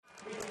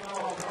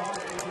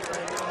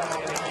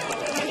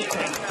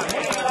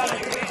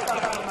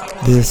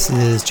This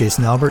is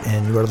Jason Albert,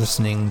 and you are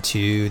listening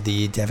to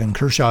the Devin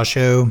Kershaw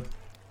Show.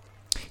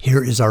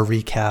 Here is our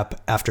recap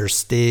after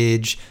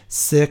Stage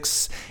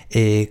 6,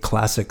 a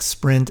classic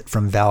sprint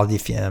from Val di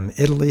Fiemme,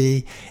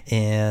 Italy,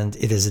 and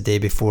it is a day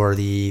before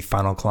the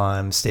final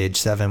climb, Stage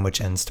 7,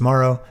 which ends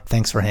tomorrow.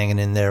 Thanks for hanging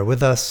in there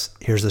with us.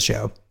 Here's the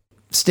show.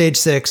 Stage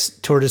 6,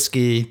 Tour de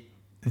Ski,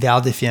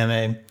 Val di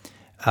Fiemme,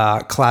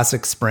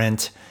 classic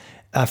sprint.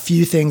 A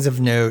few things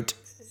of note.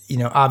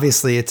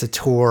 Obviously it's a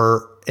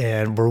tour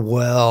and we're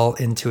well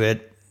into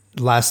it.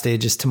 Last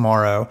stage is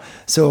tomorrow.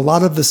 So a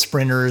lot of the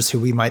sprinters who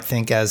we might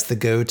think as the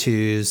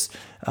go-tos,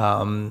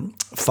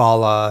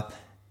 Fala,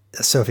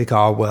 Sophie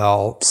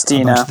Caldwell,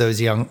 Stina. A bunch of those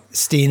young,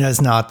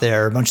 Stina's not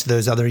there, a bunch of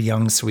those other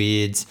young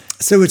Swedes.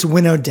 So it's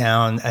winnowed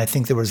down. I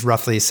think there was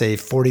roughly, say,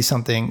 40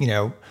 something,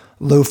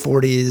 low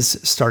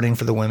 40s starting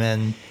for the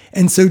women.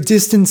 And so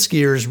distance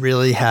skiers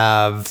really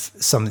have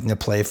something to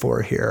play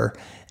for here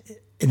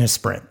in a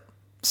sprint.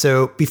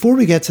 So before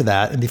we get to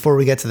that, and before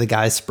we get to the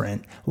guys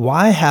sprint,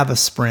 why have a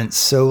sprint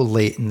so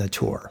late in the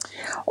tour?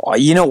 Well,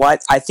 you know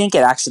what? I think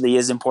it actually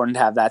is important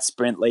to have that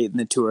sprint late in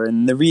the tour.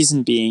 And the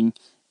reason being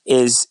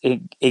is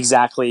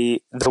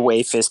exactly the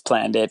way FIS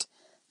planned it.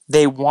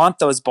 They want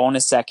those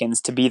bonus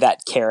seconds to be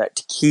that carrot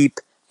to keep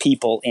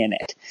people in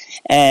it.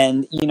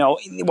 And,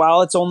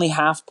 while it's only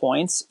half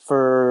points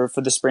for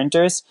the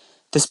sprinters,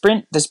 the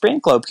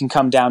sprint globe can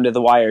come down to the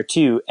wire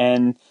too.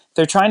 And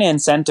they're trying to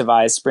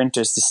incentivize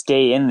sprinters to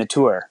stay in the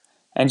tour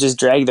and just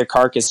drag their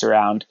carcass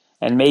around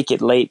and make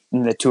it late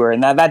in the tour.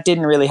 And that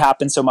didn't really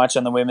happen so much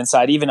on the women's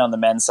side. Even on the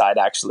men's side,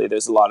 actually,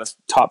 there's a lot of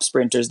top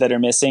sprinters that are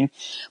missing.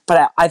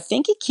 But I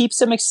think it keeps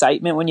some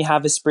excitement when you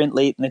have a sprint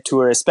late in the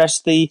tour,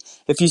 especially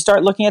if you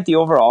start looking at the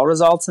overall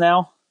results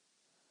now.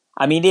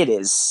 I mean, it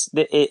is.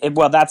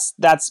 Well, that's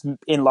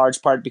in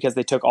large part because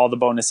they took all the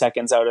bonus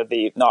seconds out of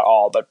not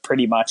all, but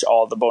pretty much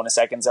all the bonus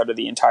seconds out of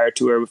the entire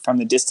tour from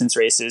the distance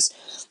races.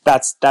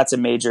 That's a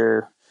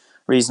major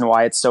reason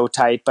why it's so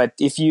tight. But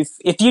if you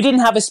didn't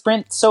have a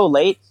sprint so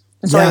late,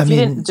 if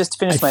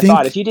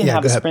you didn't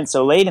have a sprint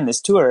so late in this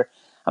tour,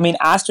 I mean,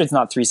 Astrid's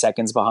not 3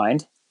 seconds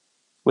behind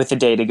with a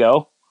day to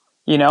go.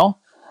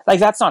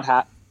 That's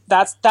not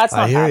that's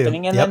not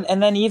happening.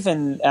 And then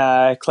even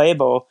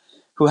Klæbo,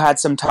 who had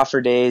some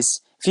tougher days.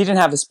 If you didn't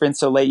have a sprint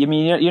so late,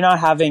 you're not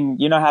having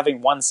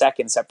 1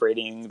 second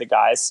separating the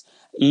guys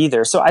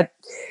either. So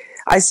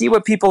I see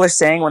what people are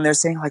saying when they're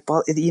saying like,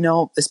 well,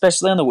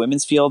 especially on the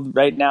women's field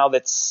right now,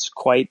 that's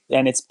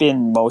and it's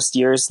been most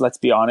years, let's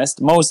be honest,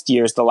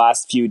 the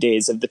last few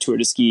days of the Tour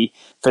de Ski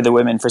for the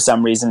women for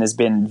some reason has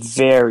been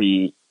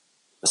very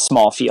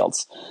small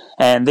fields.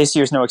 And this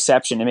year's no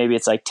exception. And maybe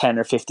it's like 10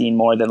 or 15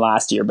 more than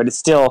last year, but it's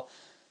still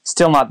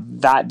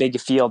not that big a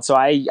field. So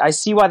I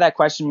see why that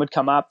question would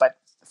come up. But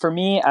for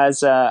me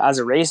as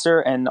a racer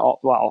and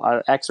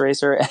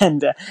ex-racer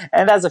and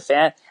as a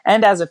fan,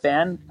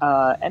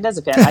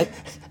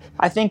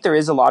 I think there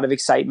is a lot of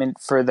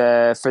excitement for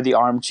the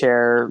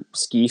armchair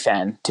ski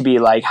fan to be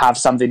like, have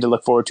something to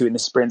look forward to in the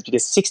sprints,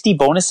 because 60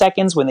 bonus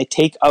seconds, when they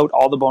take out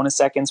all the bonus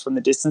seconds from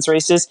the distance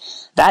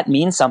races, that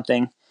means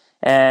something.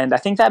 And I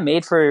think that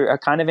made for a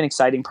kind of an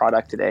exciting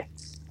product today.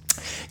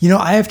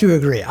 I have to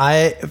agree.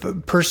 I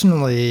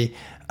personally,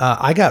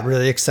 I got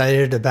really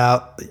excited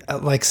about,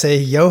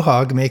 say,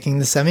 Johaug making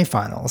the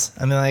semifinals.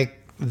 I mean,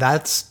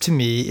 that's to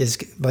me is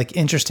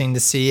interesting to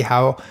see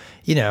how,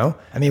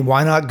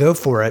 why not go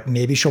for it?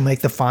 Maybe she'll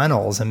make the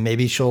finals and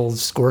maybe she'll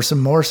score some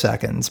more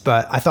seconds.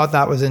 But I thought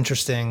that was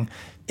interesting.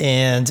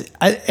 And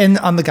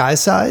on the guys'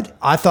 side,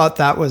 I thought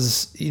that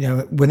was,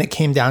 when it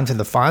came down to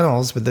the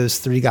finals with those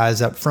three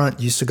guys up front,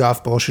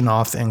 Ustiugov,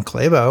 Bolshunov, and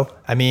Klæbo,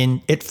 I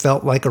mean, it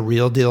felt like a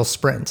real deal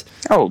sprint.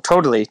 Oh,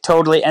 totally.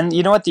 And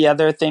you know what the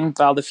other thing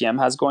Val di Fiemme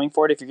has going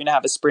for it? If you're going to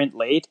have a sprint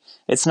late,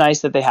 it's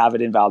nice that they have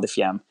it in Val di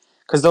Fiemme.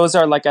 Because those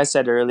are, like I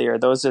said earlier,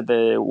 those are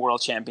the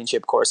World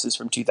Championship courses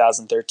from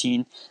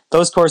 2013.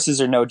 Those courses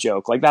are no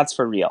joke. That's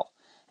for real.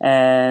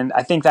 And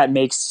I think that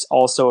makes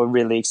also a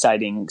really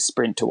exciting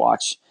sprint to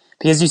watch.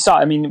 Because you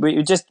saw,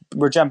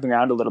 we're jumping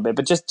around a little bit,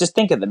 but just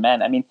think of the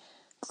men. I mean,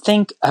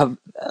 think of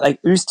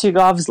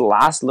Usteugov's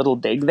last little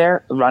dig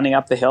there, running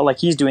up the hill.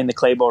 He's doing the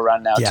Klæbo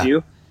run now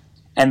too.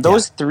 And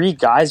those three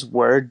guys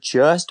were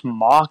just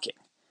mocking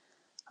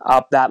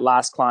up that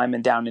last climb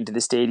and down into the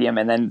stadium.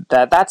 And then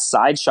that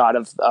side shot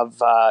of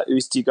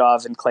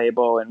Ustiugov and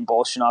Klæbo and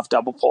Bolshunov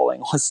double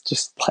poling was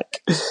just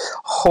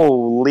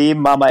holy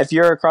mama. If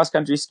you're a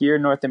cross-country skier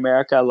in North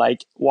America,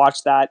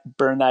 watch that,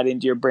 burn that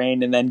into your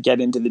brain, and then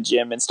get into the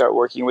gym and start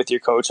working with your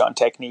coach on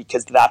technique,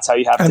 because that's how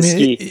you have to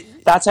ski.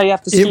 That's how you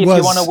have to ski if you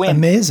want to win.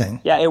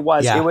 Amazing. Yeah, it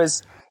was. Yeah.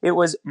 It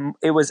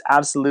was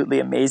absolutely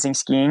amazing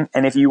skiing.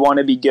 And if you want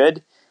to be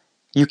good,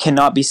 you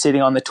cannot be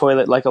sitting on the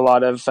toilet like a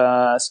lot of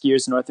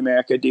skiers in North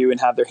America do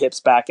and have their hips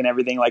back and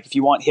everything. If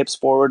you want hips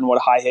forward and what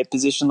a high hip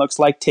position looks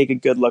like, take a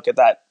good look at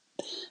that.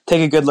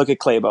 Take a good look at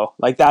Klæbo.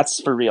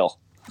 That's for real.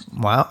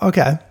 Wow.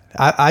 Okay.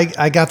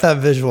 I got that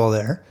visual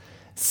there.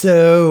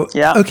 So,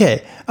 yeah.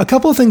 Okay. A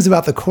couple of things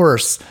about the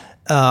course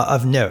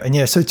of note.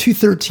 And so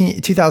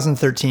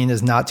 2013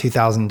 is not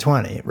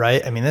 2020,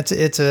 right? I mean,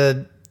 it's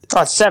a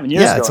Oh, it's 7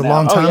 years ago. Yeah, it's a now.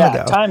 long time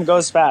ago. Time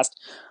goes fast.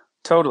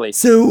 Totally.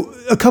 So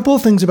a couple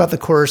of things about the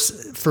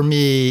course for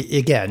me,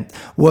 again,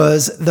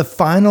 was the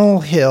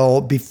final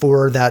hill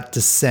before that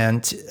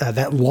descent,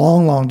 that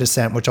long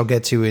descent, which I'll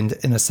get to in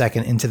a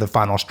second, into the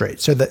final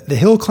straight. So the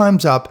hill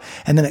climbs up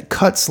and then it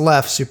cuts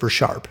left super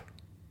sharp.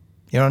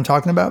 You know what I'm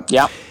talking about?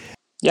 Yeah.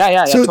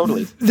 Yeah, so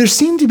totally. There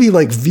seemed to be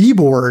like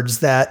V-boards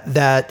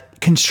that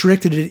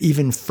constricted it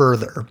even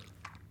further.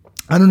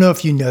 I don't know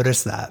if you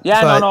noticed that.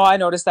 Yeah, no, I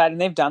noticed that.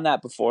 And they've done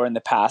that before in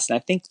the past. And I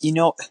think,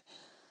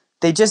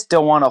 they just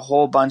don't want a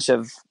whole bunch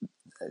of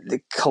the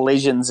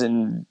collisions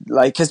and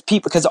like,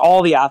 because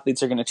all the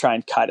athletes are going to try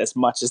and cut as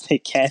much as they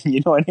can.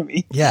 You know what I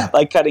mean? Yeah.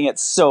 Like cutting it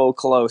so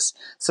close.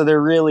 So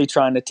they're really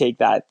trying to take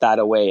that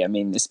away. I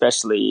mean,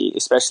 especially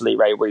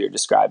right where you're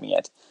describing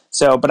it.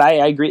 So, but I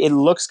agree. It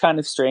looks kind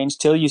of strange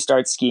till you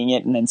start skiing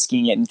it and then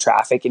skiing it in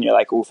traffic. And you're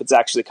like, oof, it's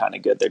actually kind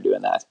of good they're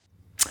doing that.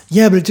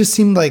 Yeah, but it just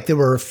seemed like there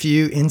were a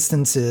few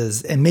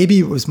instances, and maybe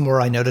it was more,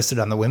 I noticed it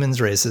on the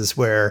women's races,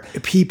 where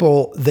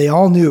they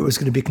all knew it was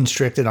going to be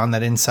constricted on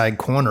that inside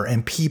corner,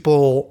 and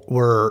people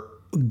were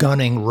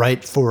gunning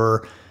right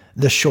for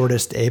the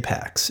shortest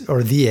apex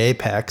or the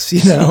apex,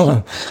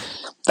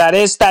 That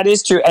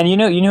is true. And you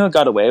know who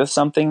got away with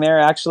something there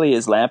actually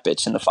is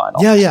Lampic in the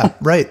final. Yeah,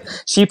 right.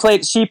 She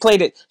played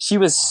it. She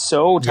was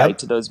so tight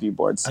to those view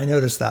boards. I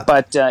noticed that.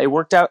 But it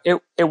worked out.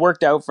 It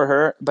worked out for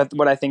her. But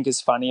what I think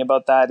is funny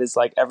about that is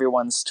like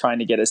everyone's trying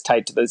to get as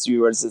tight to those view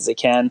boards as they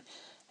can.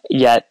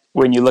 Yet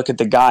when you look at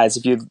the guys,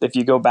 if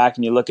you go back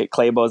and you look at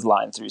Klæbo's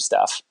line through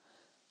stuff,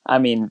 I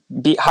mean,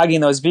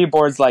 hugging those view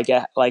boards like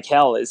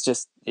hell is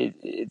just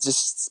it's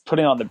just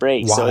putting on the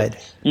brakes. Wide. So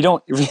you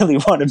don't really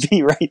want to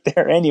be right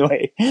there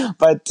anyway.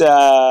 But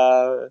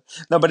no,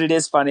 but it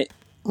is funny.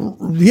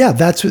 Yeah,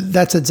 that's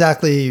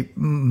exactly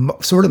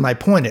sort of my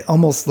point. It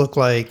almost looked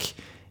like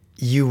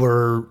you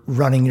were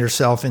running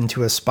yourself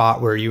into a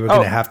spot where you were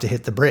going to have to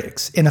hit the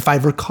brakes. And if I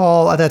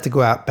recall, I'd have to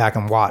go back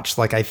and watch.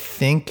 Like I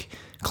think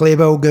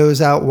Klæbo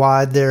goes out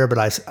wide there, but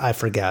I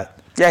forget.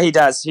 Yeah, he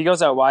does. He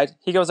goes out wide.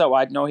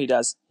 No, he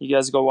does. He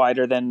does go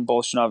wider than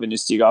Bolshunov and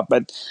Ustiugov.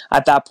 But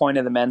at that point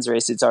in the men's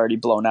race, it's already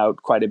blown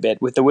out quite a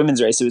bit. With the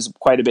women's race, it was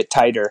quite a bit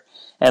tighter.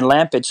 And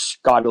Lampic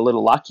got a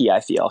little lucky,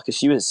 I feel, because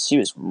she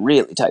was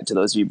really tight to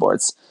those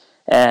V-boards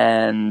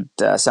and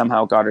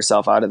somehow got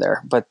herself out of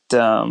there. But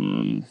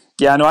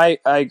yeah, no, I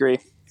agree.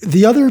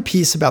 The other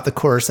piece about the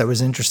course that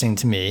was interesting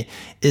to me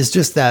is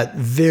just that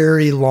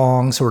very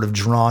long sort of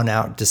drawn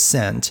out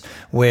descent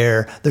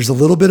where there's a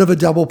little bit of a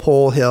double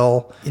pole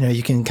hill.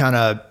 You can kind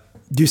of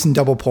do some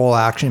double pole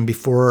action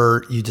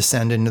before you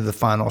descend into the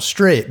final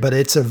straight, but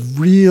it's a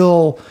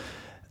real,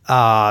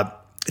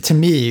 to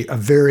me, a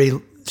very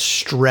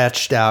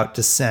stretched out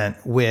descent,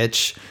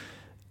 which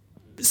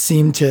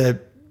seemed to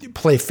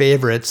play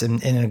favorites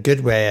in a good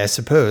way, I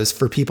suppose,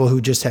 for people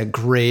who just had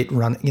great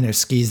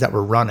skis that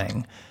were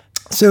running.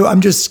 So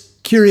I'm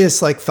just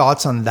curious, like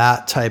thoughts on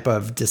that type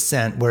of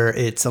descent where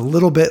it's a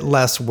little bit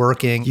less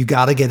working. You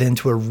got to get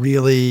into a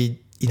really,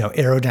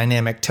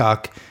 aerodynamic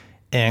tuck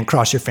and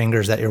cross your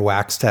fingers that your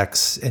wax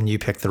techs and you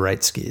pick the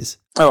right skis.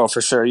 Oh,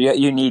 for sure.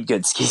 You need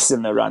good skis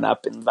in the run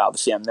up in Val di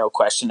Fiemme, no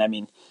question. I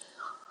mean,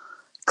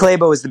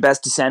 Klæbo is the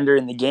best descender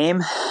in the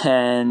game.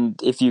 And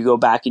if you go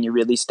back and you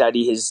really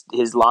study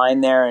his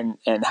line there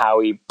and how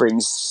he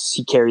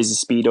carries his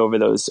speed over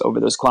those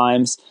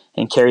climbs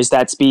and carries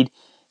that speed,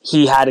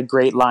 he had a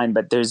great line,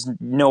 but there's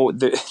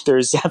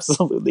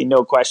absolutely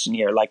no question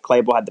here. Like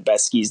Klæbo had the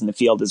best skis in the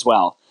field as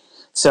well.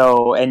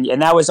 So,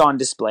 and that was on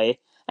display.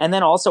 And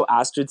then also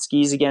Astrid's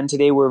skis again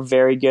today were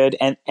very good.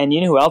 And you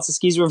know who else's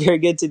skis were very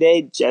good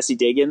today? Jessie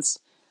Diggins.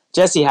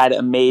 Jessie had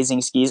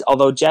amazing skis,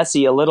 although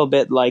Jessie, a little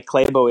bit like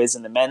Klæbo is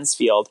in the men's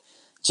field,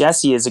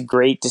 Jessie is a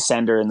great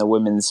descender in the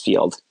women's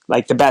field,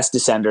 like the best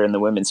descender in the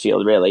women's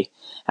field, really.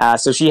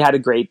 So she had a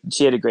great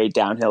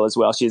downhill as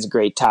well. She has a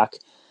great tuck.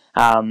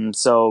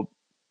 So,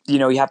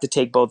 you have to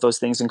take both those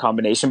things in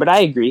combination. But I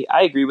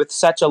agree with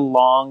such a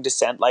long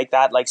descent like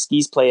that. Like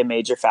skis play a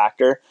major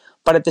factor.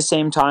 But at the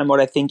same time, what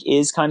I think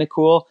is kind of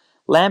cool,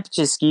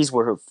 Lampic's skis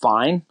were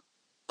fine.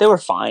 They were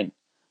fine.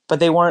 But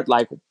they weren't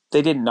like,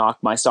 they didn't knock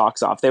my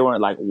socks off. They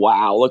weren't like,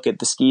 wow, look at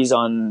the skis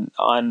on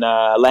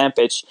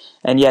Lampic.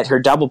 And yet her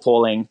double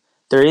poling,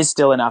 there is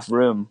still enough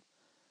room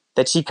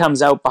that she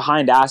comes out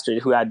behind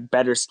Astrid, who had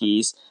better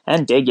skis,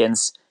 and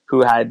Diggins,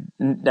 who had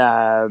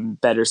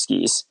better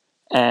skis.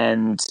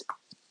 And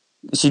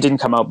she didn't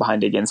come out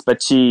behind Diggins,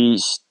 but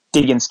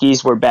Diggins'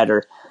 skis were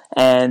better.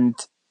 And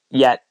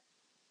yet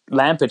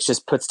Lampic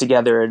just puts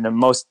together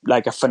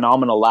a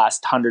phenomenal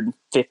last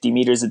 150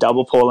 meters of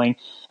double poling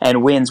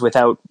and wins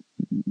without,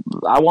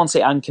 I won't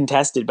say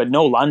uncontested, but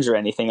no lunge or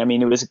anything. I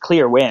mean, it was a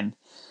clear win.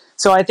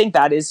 So I think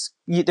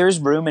there's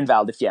room in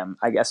Val di Fiemme.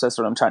 I guess that's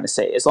what I'm trying to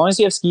say. As long as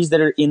you have skis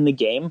that are in the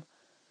game,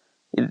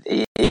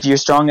 if you're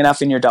strong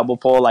enough in your double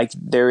pole, like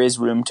there is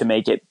room to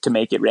make it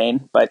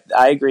rain. But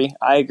I agree.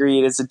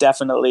 It is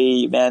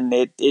definitely, man,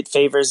 it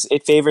favors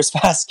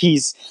fast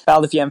skis.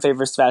 Val di Fiemme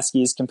favors fast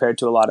skis compared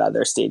to a lot of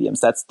other stadiums.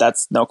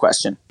 That's no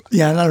question.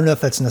 Yeah, and I don't know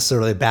if that's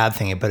necessarily a bad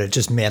thing, but it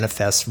just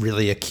manifests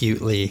really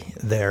acutely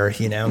there,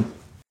 you know?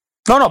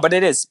 No, but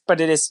it is.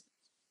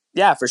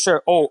 Yeah, for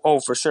sure.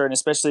 For sure. And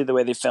especially the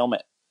way they film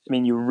it. I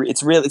mean,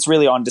 it's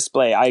really on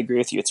display. I agree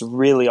with you. It's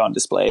really on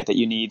display that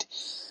you need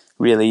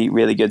really,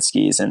 really good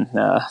skis. And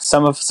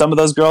some of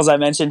those girls I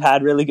mentioned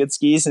had really good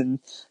skis, and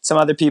some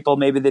other people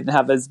maybe didn't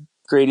have as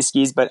great as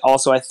skis. But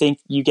also, I think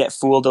you get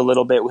fooled a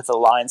little bit with the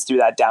lines through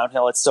that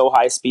downhill. It's so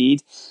high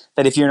speed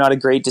that if you're not a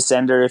great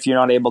descender, if you're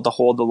not able to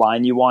hold the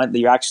line you want,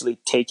 you're actually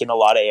taking a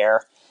lot of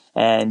air,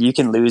 and you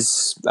can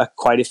lose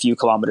quite a few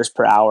kilometers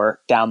per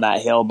hour down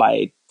that hill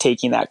by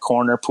taking that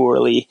corner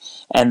poorly,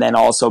 and then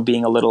also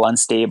being a little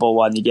unstable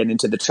when you get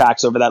into the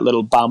tracks over that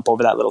little bump,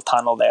 over that little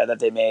tunnel there that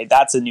they made.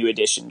 That's a new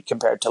addition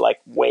compared to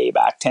like way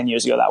back 10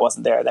 years ago. That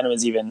wasn't there. Then it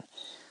was even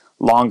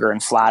longer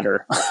and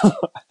flatter.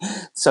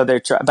 So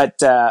they're but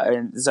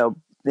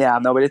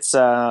it's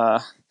I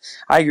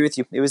agree with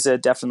you. It was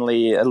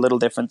definitely a little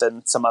different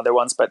than some other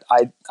ones, but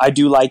I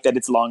do like that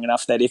it's long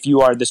enough that if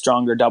you are the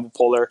stronger double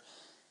polar,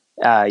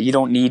 you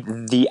don't need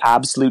the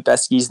absolute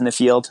best skis in the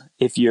field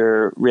if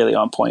you're really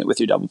on point with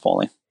your double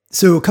poling.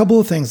 So a couple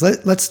of things.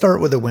 Let's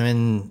start with the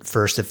women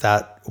first, if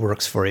that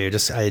works for you.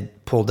 I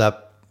pulled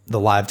up the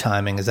live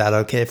timing. Is that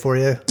okay for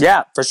you?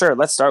 Yeah, for sure.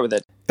 Let's start with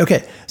it.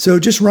 Okay, so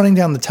just running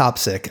down the top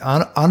six.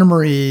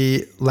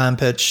 Annemarie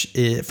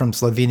Lampic from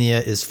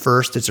Slovenia is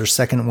first. It's her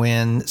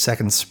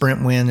second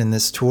sprint win in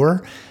this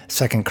tour,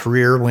 second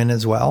career win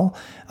as well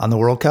on the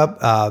World Cup.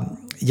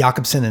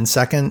 Jacobsen in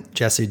second,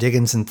 Jessie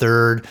Diggins in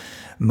third,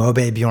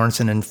 Mobe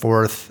Bjornsson in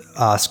fourth,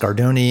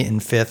 Scardoni in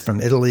fifth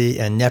from Italy,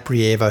 and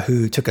Neprieva,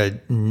 who took a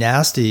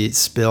nasty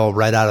spill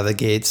right out of the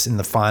gates in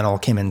the final,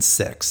 came in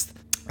sixth.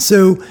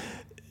 So,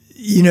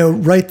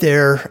 right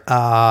there,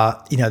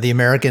 the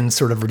Americans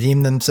sort of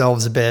redeemed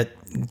themselves a bit.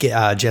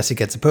 Jessie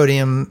gets a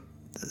podium.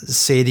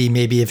 Sadie,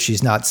 maybe if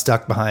she's not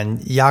stuck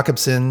behind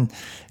Jacobsen,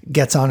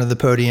 gets onto the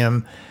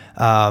podium.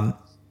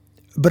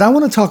 But I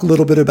want to talk a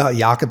little bit about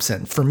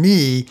Jacobsen. For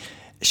me,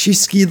 she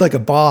skied like a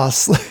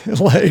boss,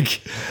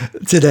 like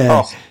today.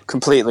 Oh,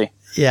 completely.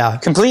 Yeah.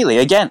 Completely.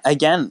 Again,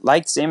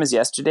 like same as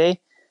yesterday,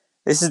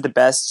 this is the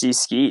best she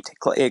skied.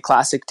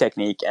 Classic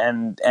technique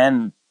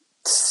and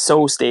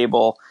so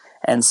stable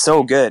and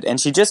so good. And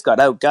she just got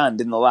outgunned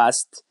in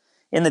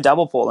the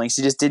double poling.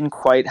 She just didn't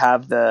quite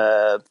have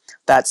that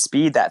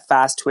speed, that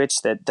fast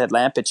twitch that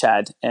Lampic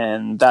had.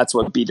 And that's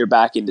what beat her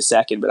back into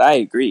second. But I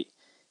agree.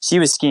 She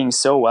was skiing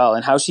so well,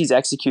 and how she's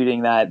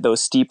executing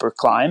those steeper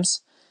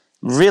climbs.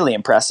 Really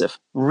impressive.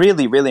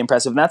 Really, really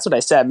impressive. And that's what I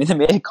said. I mean, I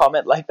made a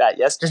comment like that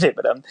yesterday,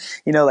 but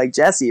like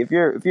Jessie, if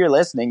you're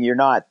listening, you're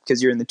not,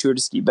 because you're in the Tour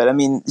de Ski. But I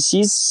mean,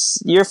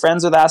 you're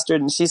friends with Astrid,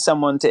 and she's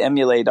someone to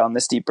emulate on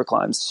the steeper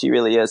climbs. She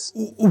really is.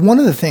 One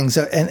of the things,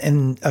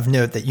 and of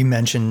note that you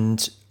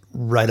mentioned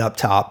right up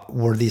top,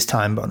 were these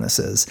time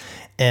bonuses.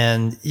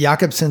 And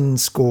Jacobsen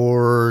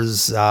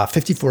scores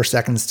 54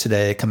 seconds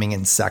today, coming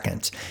in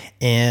second.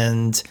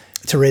 And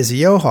Therese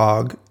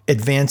Johaug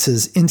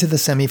advances into the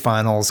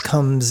semifinals,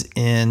 comes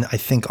in, I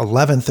think,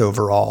 11th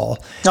overall.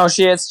 No,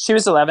 she is. She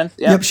was 11th.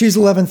 Yeah. Yep, she's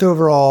 11th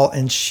overall,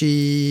 and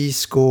she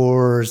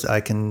scores,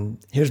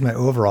 here's my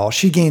overall.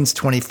 She gains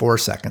 24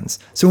 seconds.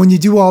 So when you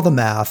do all the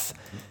math,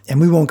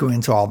 and we won't go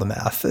into all the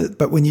math,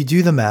 but when you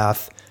do the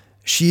math,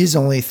 she's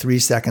only 3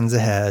 seconds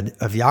ahead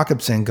of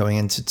Jacobsen going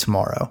into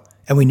tomorrow.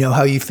 And we know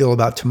how you feel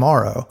about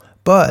tomorrow,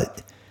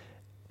 but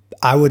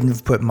I wouldn't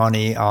have put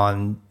money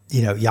on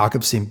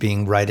Jacobsen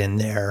being right in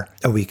there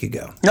a week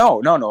ago.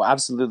 No,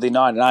 absolutely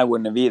not. And I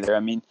wouldn't have either.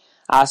 I mean,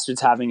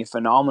 Astrid's having a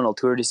phenomenal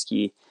Tour de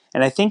Ski.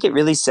 And I think it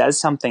really says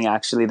something,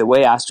 actually, the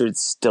way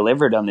Astrid's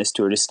delivered on this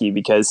Tour de Ski,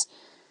 because,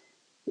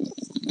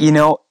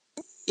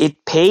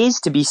 it pays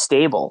to be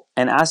stable.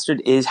 And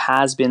Astrid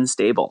has been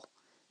stable.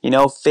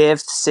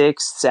 5th,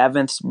 6th,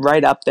 7th,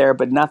 right up there,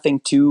 but nothing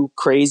too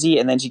crazy.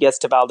 And then she gets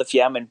to Val di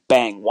Fiemme and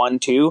bang,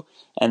 1-2.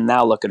 And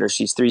now look at her.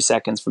 She's 3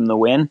 seconds from the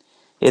win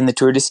in the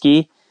Tour de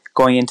Ski,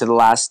 going into the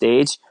last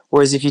stage.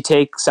 Whereas if you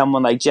take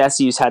someone like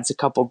Jessie, who's had a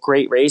couple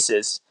great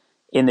races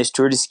in this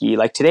Tour de Ski,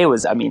 like today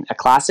was, a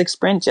classic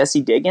sprint,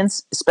 Jessie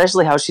Diggins,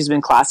 especially how she's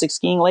been classic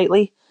skiing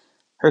lately.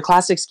 Her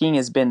classic skiing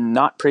has been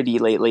not pretty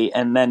lately,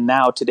 and then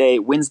now today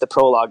wins the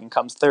prologue and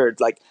comes third,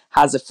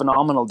 has a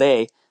phenomenal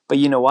day. But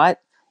you know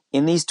what?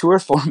 In these tour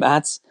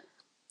formats,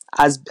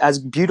 as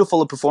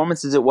beautiful a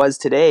performance as it was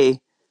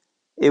today,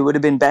 it would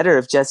have been better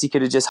if Jessie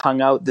could have just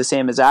hung out the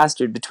same as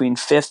Astrid between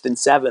 5th and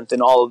 7th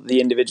in all of the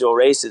individual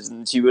races,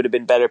 and she would have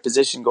been better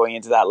positioned going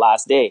into that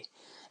last day.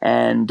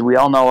 And we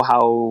all know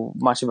how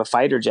much of a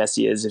fighter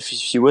Jessie is. If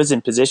she was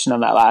in position on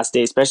that last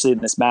day, especially in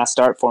this mass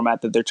start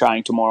format that they're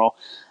trying tomorrow,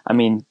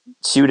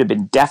 she would have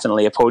been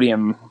definitely a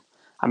podium.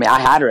 I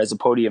had her as a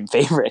podium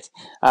favorite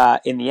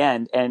in the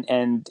end.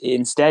 And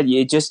instead,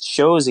 it just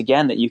shows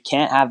again that you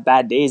can't have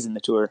bad days in the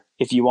Tour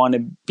if you want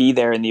to be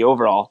there in the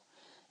overall.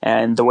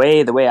 And the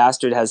way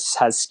Astrid has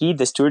skied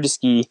this Tour de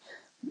Ski,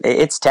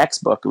 it's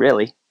textbook,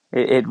 really.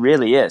 It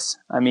really is.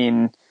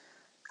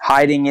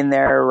 hiding in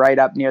there right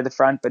up near the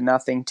front, but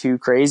nothing too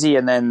crazy.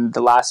 And then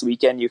the last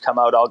weekend you come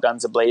out all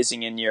guns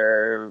a-blazing and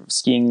you're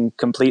skiing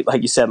complete,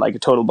 like you said, like a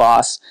total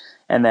boss,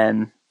 and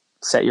then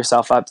set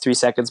yourself up 3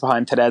 seconds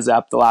behind Therese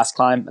up the last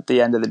climb. At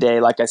the end of the day,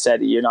 like I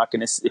said, you're not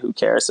going to, who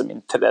cares? I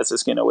mean, Therese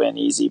is going to win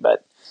easy,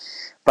 but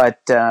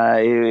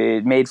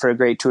it made for a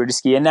great tour de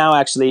ski. And now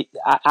actually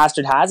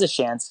Astrid has a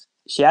chance.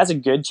 She has a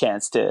good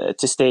chance to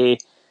stay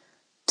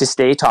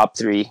top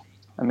three.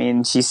 I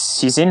mean,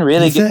 she's in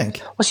really good.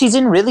 Well, she's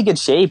in really good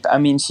shape. I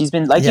mean, she's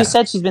been, like you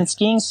said, she's been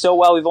skiing so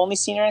well. We've only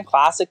seen her in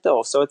classic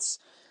though, so it's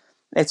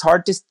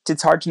hard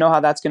to know how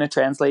that's going to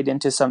translate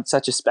into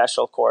such a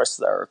special course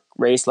or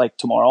race like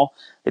tomorrow.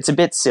 It's a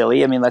bit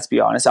silly. I mean, let's be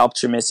honest. Alpe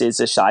Cermis is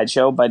a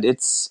sideshow, but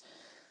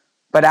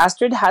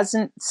Astrid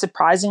hasn't,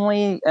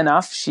 surprisingly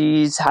enough,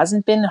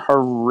 hasn't been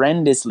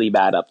horrendously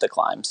bad up the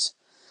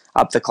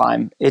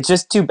climb. It's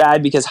just too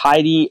bad because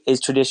Heidi is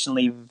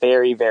traditionally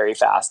very, very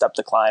fast up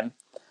the climb.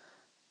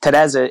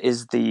 Therese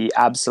is the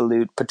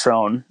absolute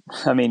patron.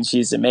 I mean,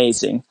 she's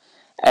amazing.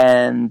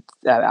 And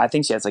I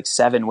think she has like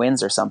 7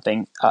 wins or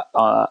something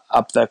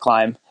up the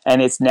climb.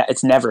 And it's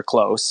never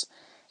close.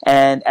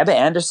 And Ebba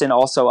Andersson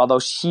also, although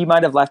she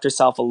might have left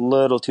herself a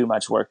little too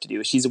much work to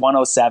do. She's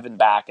 107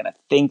 back, and I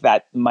think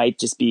that might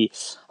just be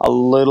a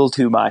little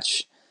too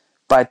much.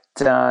 But,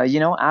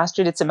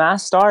 Astrid, it's a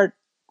mass start.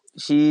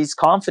 She's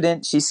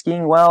confident. She's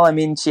skiing well. I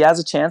mean, she has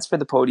a chance for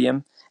the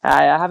podium.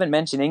 I haven't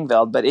mentioned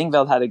Ingveld, but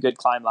Ingveld had a good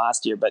climb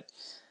last year. But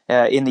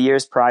in the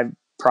years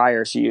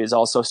prior, she has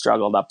also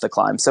struggled up the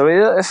climb. So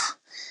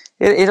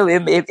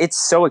it's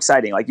so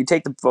exciting. Like, you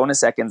take the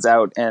bonus seconds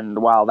out, and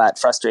while that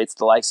frustrates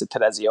the likes of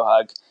Therese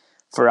Johaug,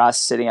 for us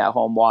sitting at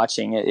home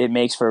watching, it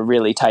makes for a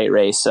really tight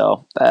race.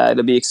 So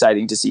it'll be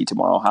exciting to see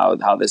tomorrow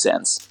how this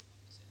ends.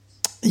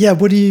 Yeah,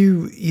 what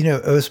do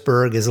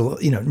Østberg is,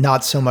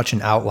 not so much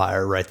an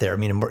outlier right there. I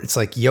mean, it's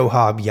like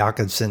Johaug,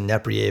 Jacobsen,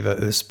 Neprieva,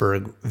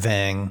 Østberg,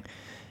 Vang,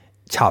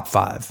 top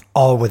 5,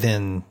 all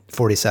within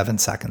 47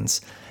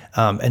 seconds.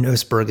 And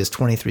Østberg is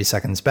 23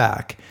 seconds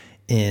back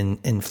in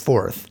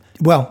 4th.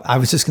 Well, I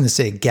was just going to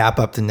say gap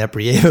up to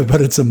Neprieva,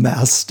 but it's a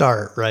mass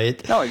start,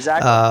 right? No,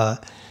 exactly.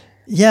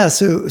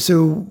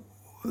 So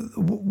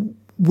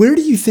where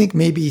do you think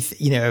maybe,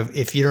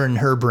 if you're in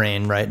her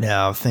brain right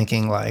now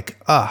thinking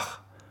like,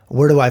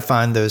 where do I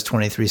find those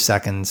 23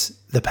 seconds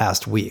the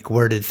past week?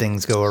 Where did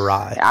things go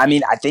awry? I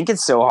mean, I think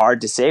it's so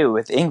hard to say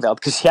with Ingveld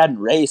because she hadn't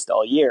raced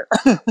all year.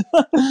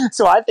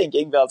 So I think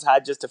Ingveld's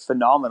had just a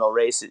phenomenal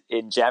race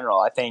in general.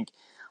 I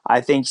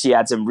think she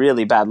had some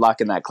really bad luck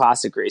in that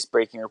classic race,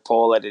 breaking her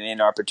pole at an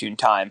inopportune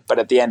time. But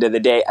at the end of the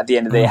day,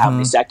 how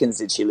many seconds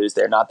did she lose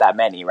there? Not that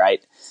many,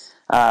 right?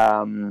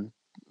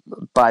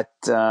 But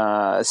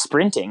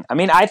sprinting, I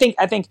mean, I think.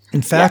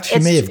 In fact, she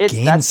may have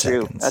gained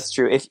seconds. That's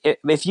true.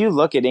 If you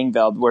look at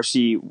Ingveld,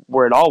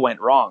 where it all went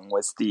wrong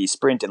was the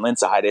sprint in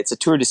Linseheide. It's a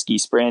Tour de Ski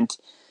sprint.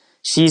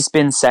 She's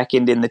been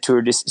second in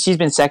the She's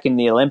been second in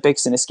the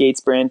Olympics in a skate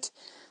sprint.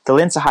 The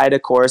Linseheide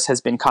course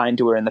has been kind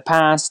to her in the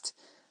past,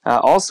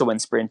 also in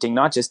sprinting,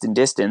 not just in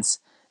distance.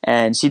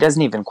 And she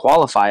doesn't even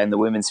qualify in the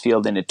women's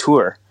field in a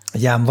Tour.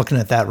 Yeah, I'm looking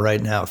at that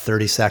right now.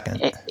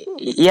 32nd.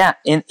 Yeah,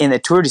 in a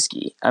Tour de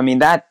Ski. I mean,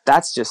 that's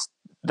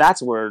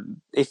where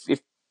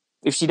if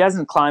she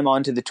doesn't climb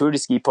onto the Tour de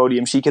Ski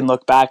podium, she can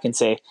look back and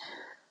say,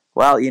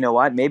 well, you know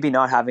what? Maybe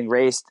not having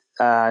raced,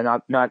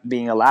 not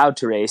being allowed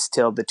to race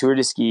till the Tour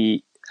de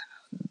Ski,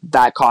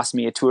 that cost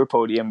me a Tour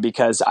podium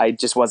because I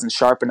just wasn't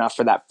sharp enough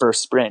for that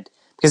first sprint.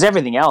 Because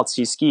everything else,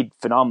 she skied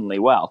phenomenally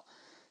well.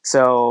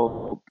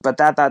 So, but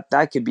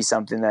that could be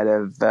something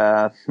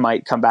that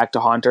might come back to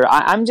haunt her.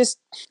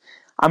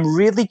 I'm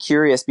really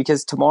curious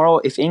because tomorrow,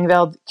 if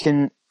Ingveld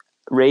can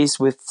race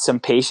with some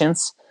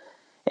patience,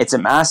 it's a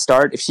mass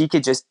start. If she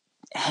could just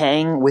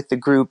hang with the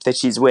group that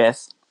she's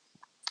with,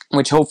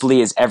 which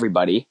hopefully is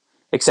everybody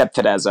except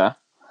Therese,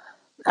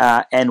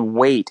 and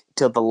wait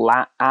till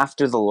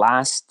after the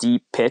last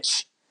steep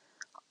pitch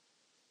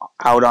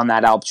out on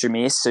that Alpe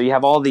Cermis. So you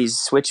have all these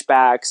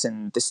switchbacks,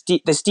 and the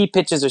steep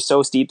pitches are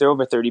so steep, they're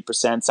over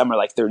 30%, some are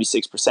like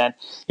 36%.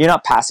 You're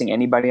not passing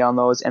anybody on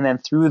those. And then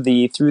through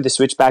the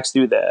switchbacks,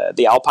 through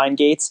the Alpine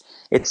gates,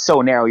 it's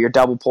so narrow, you're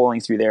double poling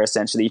through there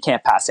essentially. You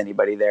can't pass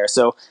anybody there.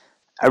 So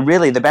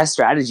really the best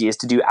strategy is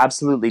to do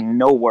absolutely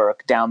no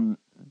work down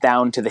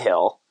to the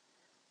hill.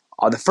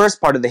 The first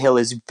part of the hill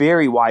is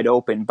very wide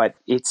open, but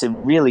it's a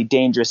really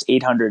dangerous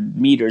 800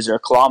 meters or a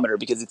kilometer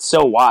because it's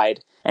so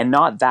wide and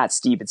not that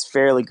steep. It's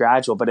fairly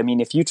gradual. But I mean,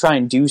 if you try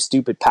and do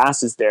stupid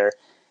passes there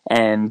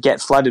and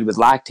get flooded with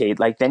lactate,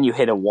 like then you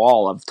hit a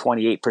wall of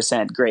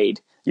 28%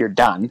 grade. You're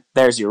done.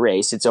 There's your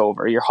race. It's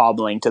over. You're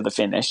hobbling to the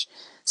finish.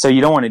 So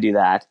you don't want to do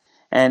that.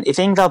 And if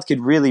Ingveld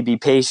could really be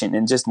patient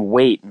and just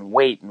wait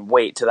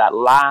to that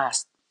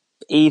last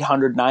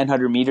 800,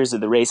 900 meters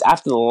of the race,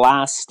 after the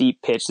last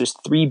steep pitch, there's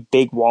 3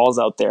 big walls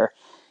out there.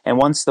 And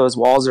once those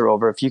walls are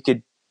over, if you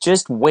could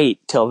just wait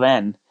till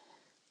then,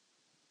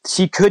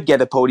 she could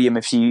get a podium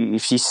if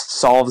she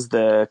solves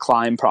the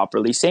climb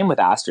properly. Same with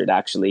Astrid,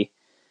 actually.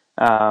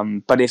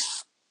 But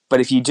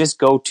if you just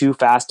go too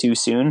fast too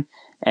soon,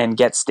 and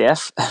get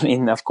stiff, I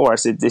mean, of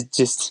course,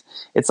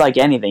 it's like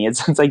anything.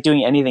 It's like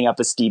doing anything up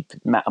a steep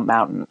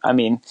mountain. I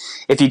mean,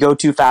 if you go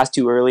too fast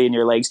too early and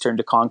your legs turn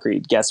to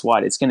concrete, guess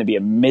what? It's going to be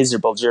a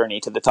miserable journey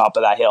to the top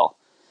of that hill.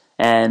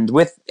 And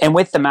with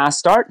the mass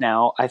start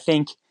now, I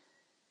think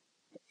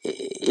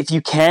if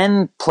you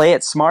can play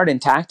it smart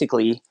and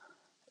tactically,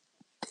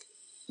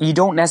 you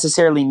don't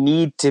necessarily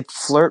need to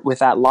flirt with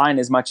that line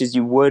as much as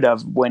you would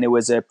have when it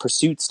was a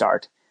pursuit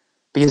start.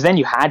 Because then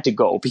you had to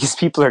go because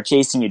people are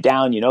chasing you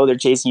down. They're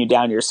chasing you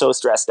down. You're so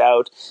stressed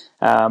out.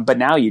 But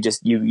now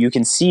you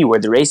can see where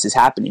the race is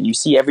happening. You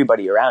see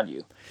everybody around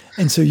you.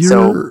 And so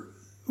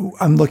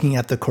I'm looking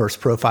at the course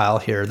profile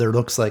here. There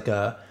looks like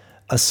a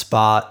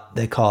spot.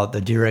 They call it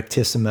the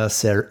Directissima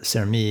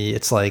Cermis.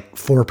 It's like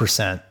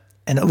 4%.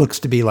 And it looks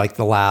to be like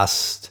the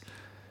last,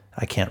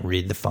 I can't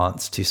read the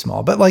font's too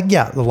small, but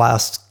the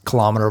last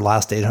kilometer,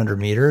 last 800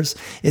 meters.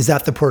 Is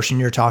that the portion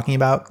you're talking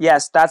about?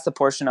 Yes, that's the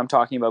portion I'm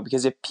talking about,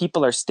 because if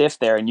people are stiff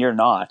there and you're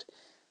not,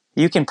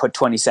 you can put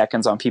 20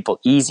 seconds on people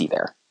easy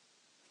there,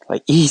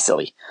 like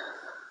easily,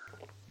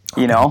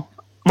 Well,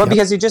 yep.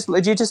 Because you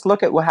just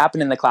look at what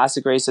happened in the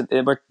classic race.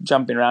 We're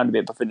jumping around a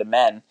bit, but for the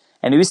men,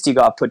 and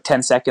Ustiugov put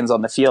 10 seconds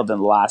on the field in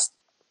the last,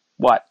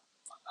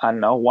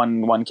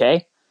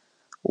 1K?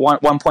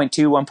 1.2,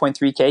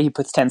 1.3K, he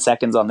puts 10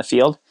 seconds on the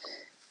field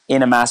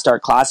in a mass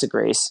start classic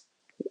race.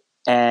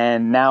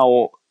 And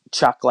now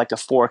chuck like a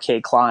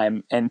 4K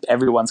climb, and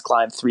everyone's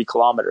climbed 3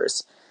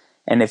 kilometers.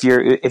 And if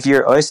you're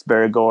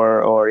Østberg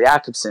or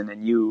Jacobsen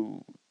and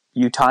you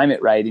time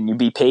it right and you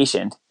be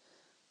patient,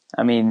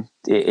 I mean,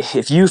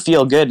 if you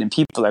feel good and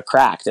people are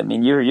cracked, I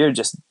mean, you're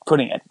just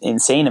putting an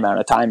insane amount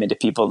of time into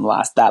people in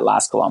that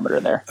last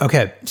kilometer there.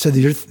 Okay, so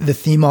the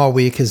theme all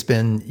week has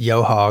been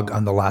Johaug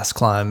on the last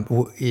climb.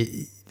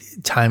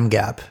 Time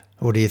gap,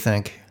 what do you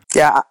think?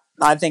 Yeah,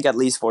 I think at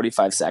least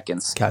 45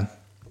 seconds. Okay.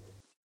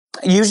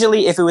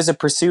 Usually, if it was a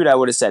pursuit, I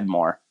would have said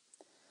more.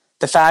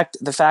 The fact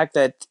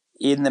that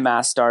in the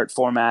mass start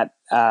format,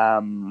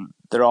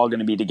 they're all going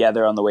to be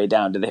together on the way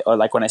down to or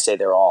like when I say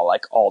they're all,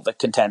 like all the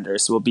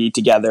contenders will be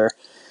together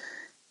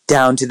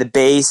down to the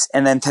base,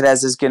 and then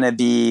Therese is going to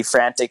be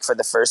frantic for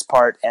the first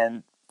part,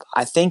 and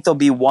I think there'll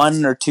be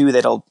one or two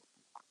that'll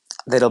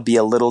be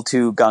a little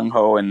too gung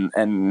ho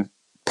and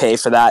pay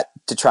for that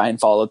to try and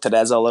follow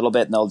Therese a little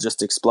bit, and they'll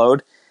just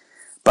explode.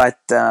 But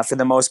for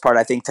the most part,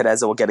 I think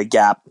Therese will get a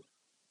gap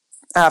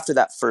after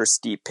that first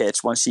steep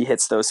pitch. Once she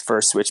hits those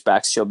first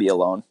switchbacks, she'll be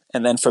alone,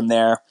 and then from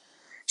there,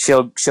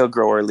 she'll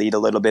grow her lead a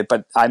little bit.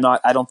 But I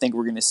don't think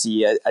we're going to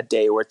see a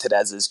day where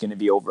Therese is going to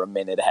be over a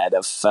minute ahead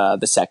of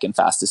the second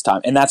fastest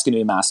time, and that's going to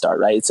be a mass start,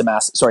 right?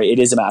 It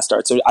is a mass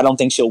start, so I don't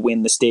think she'll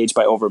win the stage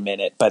by over a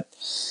minute, but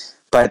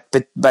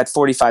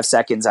 45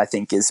 seconds I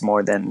think is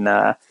more than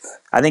I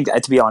think,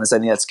 to be honest, I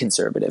think that's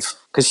conservative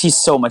because she's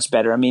so much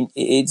better. I mean,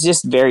 it's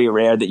just very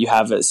rare that you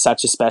have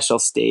such a special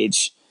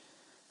stage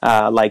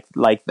like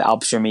the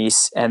Alpe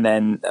Cermis, and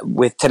then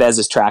with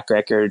Therese's track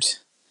record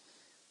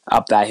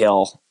up that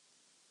hill,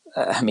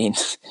 I mean,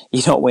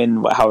 you don't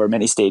win however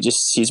many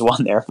stages she's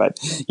won there, but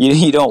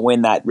you don't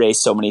win that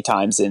race so many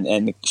times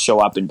and show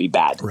up and be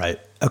bad. Right.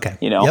 Okay.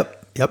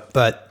 Yep.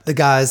 But the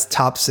guys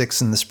top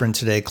 6 in the sprint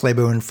today: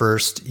 Klæbo in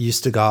first,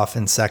 Ustiugov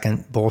in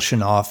second,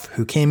 Bolshunov,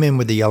 who came in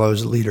with the yellow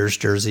leader's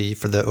jersey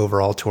for the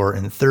overall tour,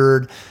 in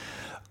third,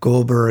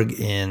 Goldberg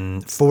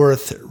in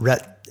fourth.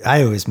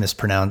 I always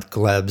mispronounce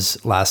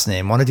Gleb's last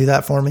name. Want to do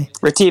that for me?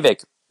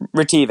 Retivic.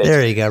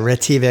 There you go,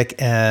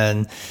 Retivic.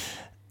 And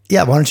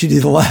yeah, why don't you do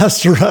the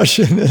last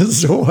Russian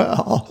as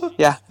well?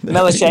 Yeah,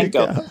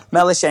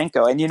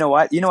 Melashenko. And you know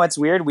what? You know what's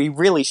weird? We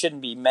really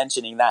shouldn't be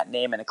mentioning that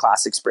name in a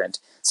classic sprint.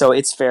 So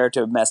it's fair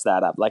to mess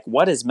that up. Like,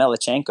 what is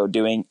Melashenko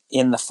doing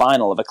in the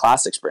final of a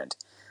classic sprint?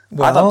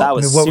 Well, I thought that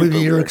was what super would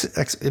be your? weird.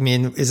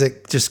 Is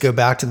it just go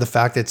back to the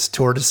fact that it's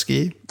Tour de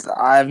Ski?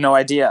 I have no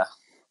idea.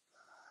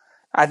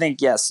 I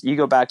think, yes, you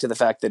go back to the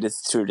fact that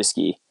it's Tour de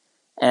Ski.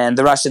 And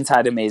the Russians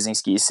had amazing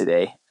skis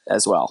today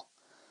as well.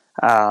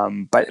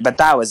 But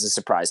that was a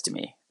surprise to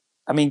me.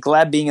 I mean,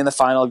 Gleb being in the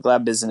final,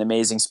 Gleb is an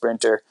amazing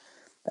sprinter.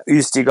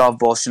 Ustiugov,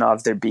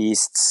 Bolshunov, they're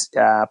beasts.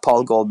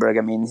 Paul Goldberg,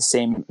 I mean,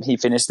 he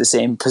finished the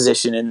same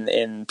position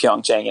in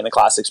Pyeongchang in the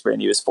classic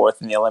sprint. He was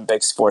fourth in the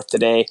Olympics, fourth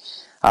today.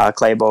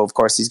 Klæbo, of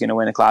course, he's going to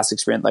win a classic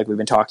sprint like we've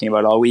been talking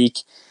about all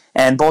week.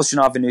 And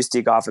Bolshunov and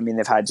Ustiugov, I mean,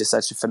 they've had just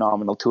such a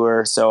phenomenal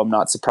tour, so I'm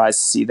not surprised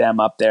to see them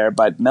up there.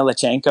 But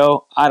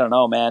Melashenko, I don't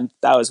know, man.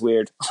 That was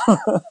weird.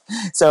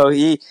 So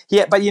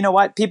but you know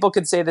what? People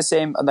could say the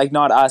same, like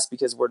not us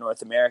because we're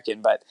North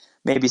American, but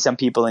maybe some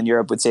people in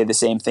Europe would say the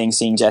same thing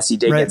seeing Jesse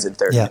Diggins in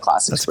third in the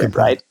classic sprint,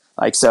 right?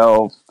 Like,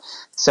 so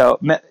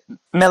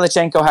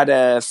Melashenko had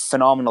a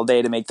phenomenal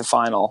day to make the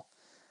final.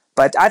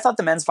 But I thought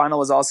the men's final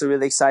was also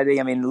really exciting.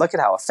 I mean, look at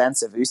how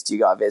offensive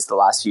Ustiugov is the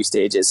last few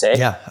stages, hey?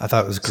 Yeah, I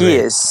thought it was great. He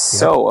is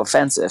so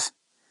offensive.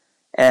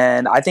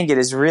 And I think it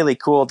is really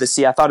cool to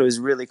see. I thought it was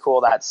really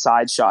cool, that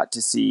side shot,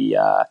 to see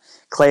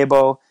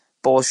Klæbo,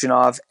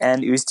 Bolshunov,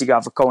 and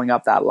Ustiugov going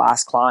up that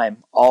last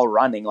climb, all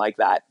running like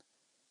that.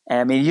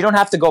 And I mean, you don't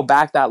have to go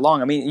back that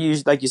long. I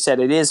mean, like you said,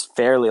 it is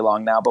fairly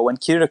long now. But when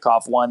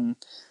Kulikov won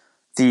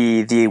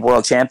the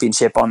World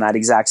Championship on that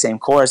exact same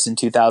course in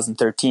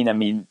 2013. I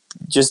mean,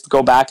 just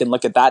go back and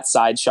look at that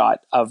side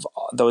shot of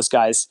those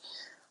guys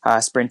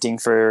sprinting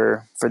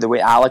for the way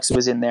Alex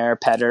was in there,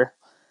 Petter,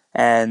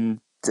 and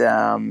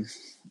Kutikov,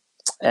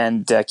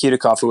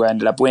 who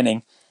ended up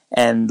winning.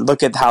 And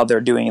look at how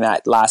they're doing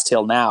that last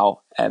hill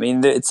now. I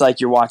mean, it's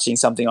like you're watching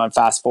something on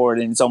fast forward,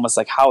 and it's almost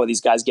like, how are these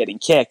guys getting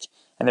kicked?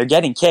 And they're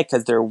getting kicked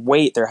because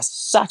they're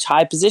such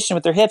high position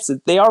with their hips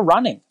that they are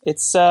running.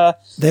 It's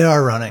they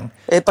are running.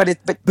 But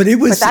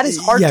that is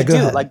hard to do.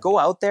 Ahead. Like go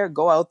out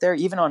there,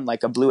 even on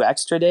like a blue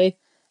extra day,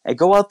 and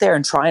go out there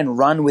and try and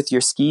run with your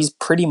skis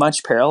pretty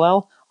much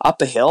parallel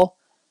up a hill.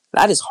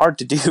 That is hard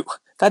to do.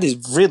 That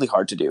is really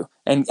hard to do.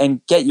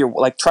 And get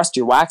trust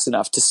your wax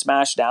enough to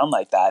smash down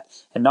like that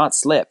and not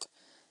slip.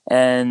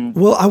 And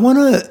well, I want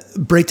to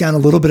break down a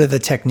little bit of the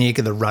technique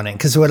of the running,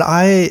 because what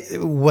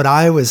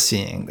I was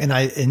seeing, and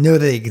I know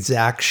the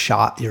exact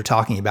shot you're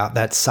talking about,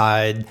 that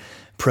side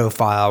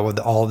profile with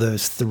all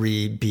those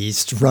three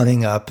beasts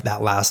running up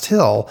that last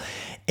hill,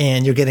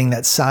 and you're getting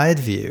that side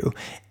view.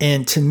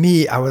 And to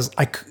me,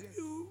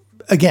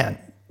 again,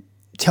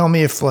 tell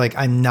me if like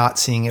I'm not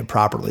seeing it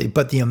properly,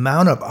 but the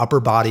amount of upper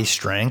body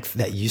strength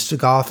that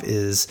Ustiugov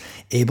is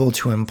able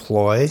to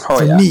employ,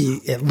 me,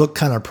 it looked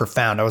kind of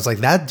profound. I was like,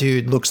 that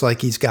dude looks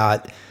like he's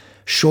got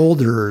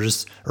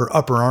shoulders or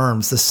upper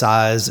arms the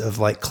size of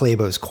like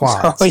Klæbo's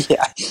quads. Oh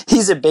yeah,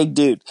 he's a big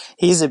dude.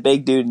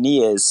 And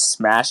he is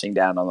smashing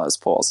down on those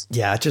poles.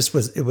 Yeah, it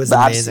was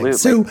amazing.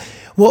 Absolutely.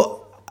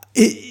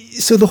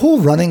 So the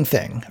whole running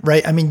thing,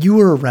 right? I mean, you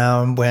were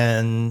around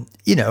when,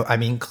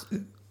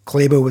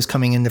 Klæbo was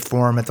coming into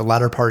form at the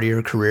latter part of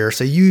your career.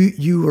 So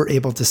you were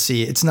able to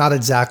see, it's not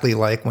exactly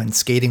like when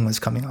skating was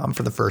coming on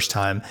for the first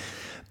time,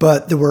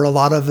 but there were a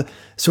lot of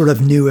sort of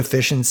new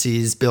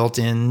efficiencies built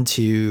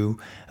into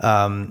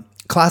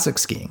classic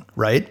skiing,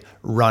 right?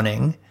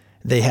 Running.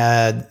 They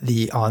had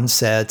the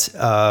onset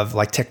of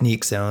like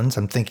technique zones.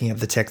 I'm thinking of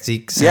the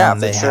technique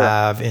zone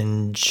have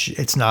in,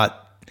 it's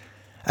not,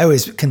 I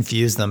always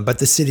confuse them, but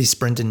the city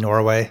sprint in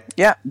Norway.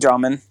 Yeah,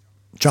 Drammen.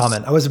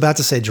 I was about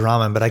to say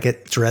Drammen, but I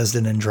get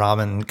Dresden and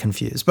Drammen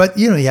confused. But,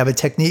 you have a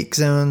technique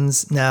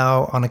zones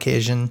now on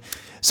occasion.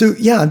 So,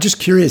 yeah, I'm just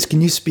curious.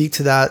 Can you speak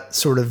to that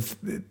sort of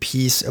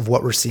piece of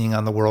what we're seeing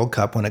on the World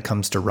Cup when it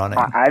comes to running?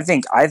 I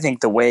think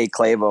the way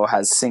Klæbo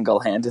has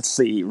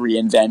single-handedly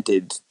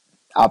reinvented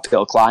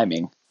uphill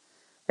climbing,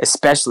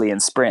 especially in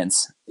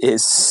sprints,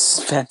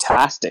 is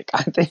fantastic.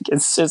 I think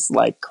it's just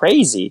like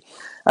crazy.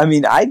 I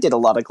mean, I did a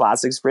lot of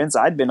classic sprints.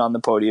 I'd been on the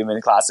podium in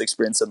classic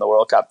sprints in the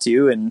World Cup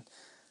too, and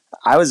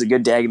I was a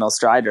good diagonal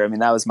strider. I mean,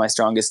 that was my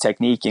strongest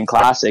technique in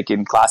classic,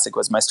 and classic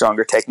was my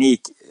stronger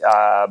technique.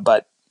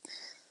 But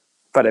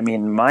I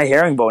mean, my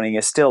herringboning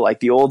is still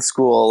like the old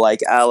school, like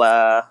a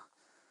la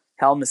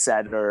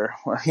Helmeset, or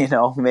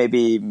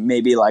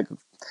maybe like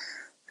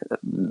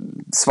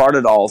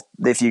Svartedal.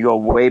 If you go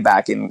way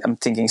back I'm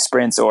thinking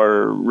sprints,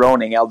 or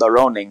Roning, Elda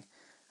Roning,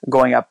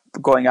 going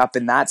up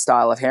in that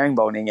style of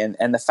herringboning,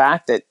 and the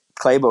fact that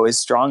Klæbo is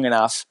strong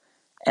enough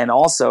and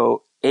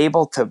also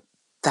able to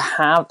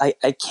have,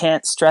 I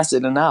can't stress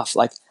it enough,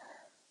 like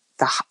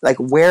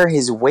where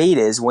his weight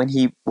is when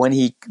he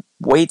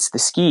weights the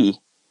ski,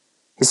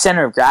 his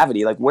center of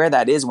gravity, like where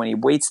that is when he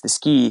weights the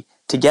ski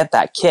to get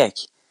that kick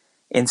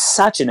in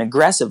such an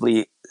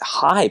aggressively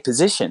high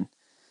position.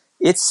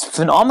 It's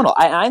phenomenal.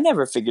 I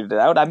never figured it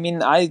out. I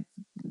mean, I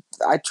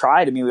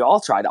tried. I mean, we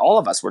all tried. All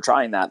of us were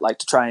trying that, like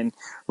to try and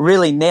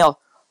really nail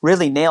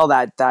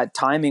that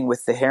timing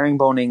with the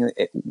herringboning,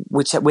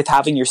 which with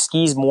having your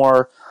skis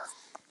more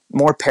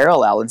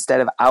parallel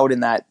instead of out in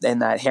that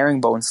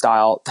herringbone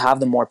style, to have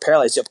them more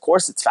parallel. Of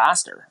course, it's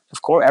faster.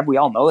 Of course, we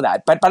all know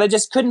that. But I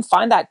just couldn't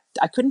find that.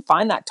 I couldn't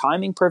find that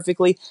timing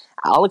perfectly.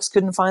 Alex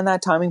couldn't find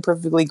that timing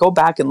perfectly. Go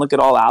back and look at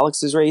all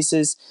Alex's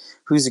races,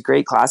 who's a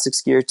great classic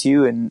skier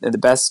too, and the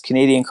best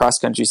Canadian cross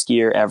country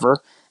skier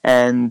ever.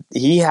 And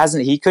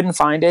he couldn't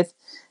find it.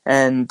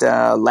 And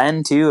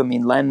Len too. I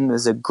mean, Len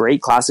was a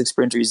great classic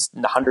sprinter. He's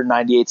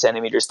 198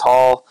 centimeters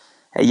tall,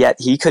 yet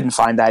he couldn't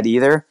find that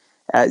either.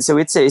 So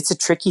it's a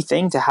tricky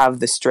thing to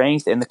have the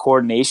strength and the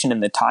coordination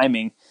and the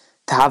timing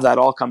to have that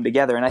all come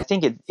together. And I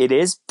think it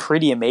is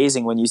pretty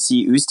amazing when you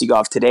see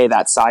Ustiugov today,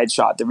 that side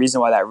shot. The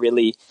reason why that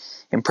really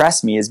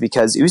impressed me is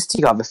because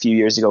Ustiugov a few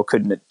years ago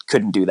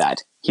couldn't do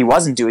that. He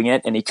wasn't doing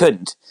it, and he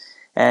couldn't.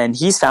 And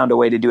he's found a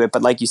way to do it.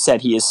 But like you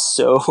said, he is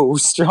so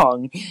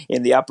strong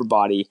in the upper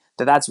body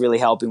that's really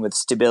helping with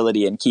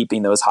stability and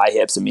keeping those high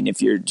hips. I mean,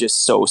 if you're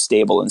just so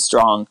stable and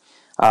strong,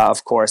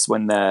 of course,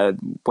 when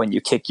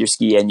you kick your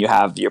ski and you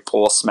have your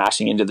pole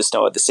smashing into the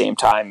snow at the same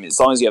time, as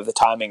long as you have the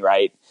timing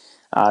right,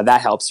 that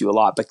helps you a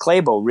lot. But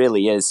Klæbo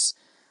really is.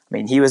 I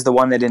mean, he was the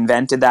one that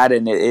invented that,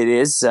 and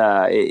it's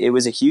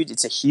a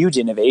huge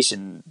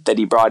innovation that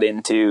he brought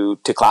into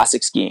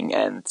classic skiing,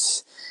 and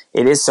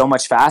it is so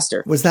much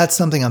faster. Was that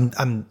something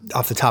I'm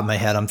off the top of my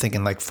head, I'm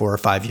thinking like 4 or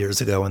 5 years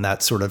ago when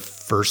that sort of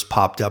first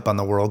popped up on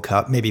the World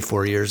Cup, maybe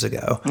 4 years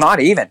ago? Not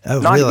even.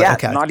 Oh, not really?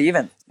 yet. Okay. Not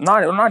even.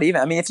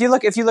 I mean, if you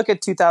look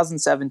at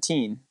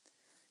 2017,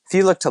 if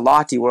you look to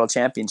Lahti World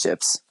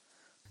Championships,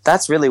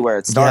 That's really where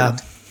it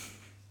started. Yeah.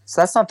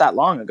 So that's not that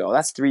long ago.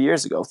 That's 3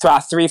 years ago.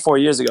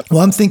 3-4 years ago.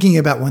 Well, I'm thinking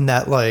about when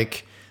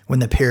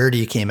the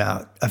parody came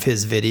out of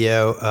his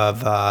video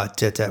of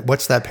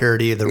what's that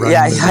parody of the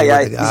running movie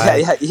where the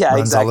guy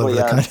runs all over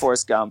the country?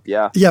 Forrest Gump,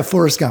 yeah. Yeah,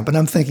 Forrest Gump. And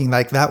I'm thinking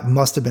like that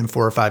must have been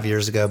 4 or 5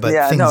 years ago, but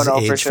things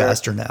age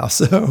faster now.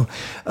 So,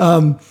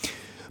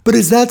 but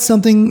is that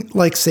something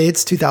like, say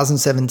it's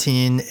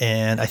 2017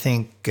 and I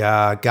think,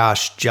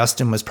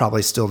 Justin was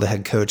probably still the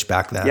head coach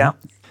back then. Yeah.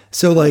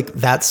 So like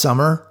that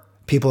summer,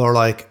 people are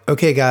like,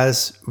 okay,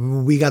 guys,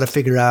 we got to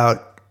figure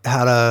out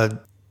how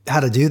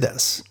to do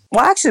this.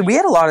 Well, actually, we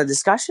had a lot of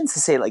discussions to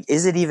say, like,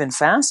 is it even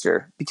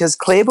faster? Because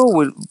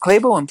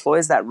Klæbo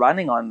employs that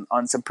running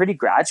on some pretty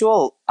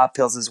gradual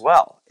uphills as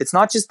well. It's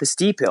not just the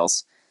steep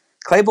hills.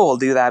 Klæbo will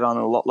do that on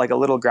a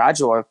little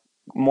gradual,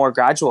 more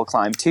gradual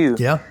climb too.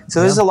 Yeah.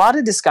 So there's a lot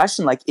of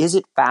discussion, like, is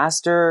it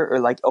faster? Or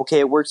like, okay,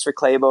 it works for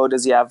Klæbo.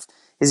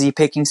 Is he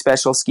picking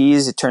special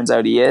skis? It turns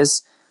out he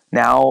is.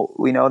 Now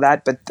we know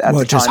that, but at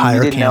the just time higher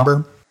we didn't camber?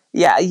 know.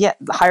 Yeah,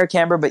 higher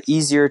camber, but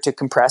easier to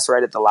compress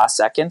right at the last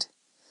second.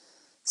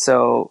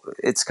 So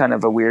it's kind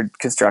of a weird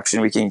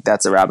construction.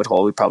 That's a rabbit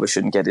hole we probably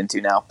shouldn't get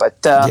into now. But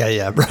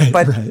right.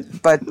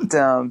 But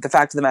the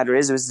fact of the matter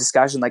is, there was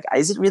discussion like,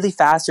 is it really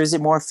faster? Is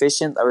it more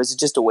efficient, or is it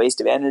just a waste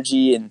of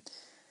energy? And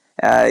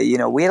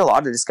we had a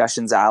lot of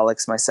discussions,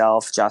 Alex,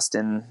 myself,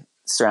 Justin,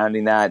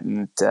 surrounding that.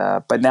 And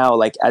but now,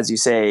 like as you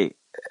say,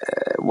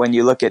 when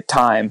you look at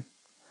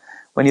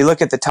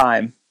the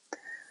time,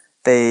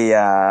 they.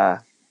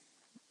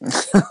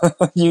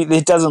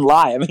 It doesn't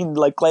lie. I mean,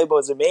 like Klæbo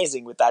is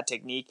amazing with that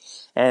technique,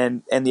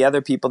 and the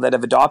other people that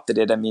have adopted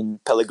it. I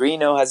mean,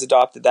 Pellegrino has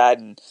adopted that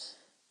and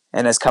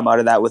has come out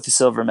of that with the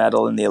silver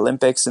medal in the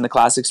Olympics in the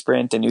classic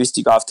sprint. And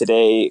Ustiugov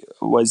today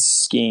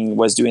was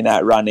doing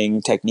that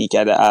running technique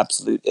to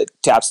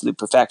absolute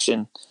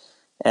perfection.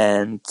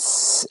 So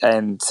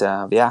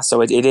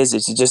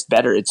it's just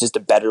better. It's just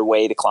a better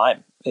way to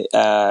climb,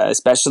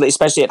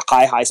 especially at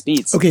high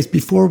speeds. Okay,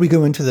 before we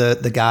go into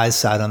the guys'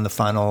 side on the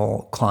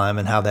final climb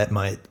and how that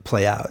might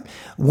play out,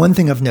 one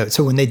thing of note.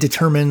 So when they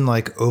determine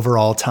like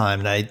overall time,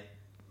 and I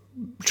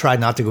tried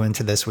not to go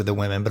into this with the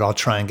women, but I'll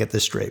try and get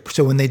this straight.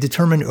 So when they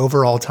determine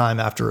overall time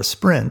after a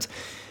sprint,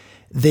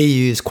 they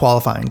use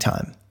qualifying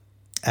time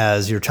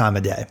as your time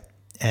of day.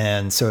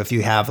 And so if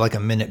you have like a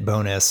minute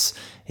bonus,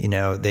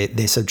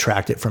 they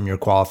subtract it from your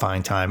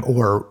qualifying time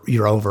or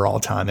your overall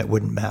time. It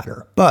wouldn't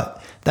matter.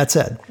 But that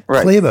said,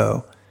 right.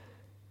 Klæbo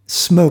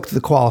smoked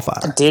the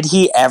qualifier. Did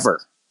he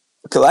ever?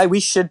 We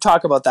should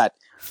talk about that.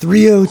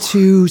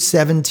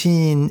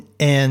 3:02:17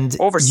 and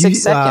over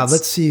 6 seconds.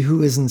 Let's see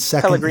who is in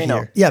second. Pellegrino.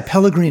 Here. Yeah,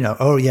 Pellegrino.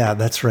 Oh yeah,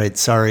 that's right.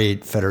 Sorry,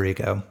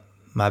 Federico.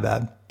 My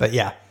bad. But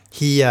yeah,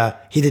 he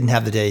didn't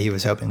have the day he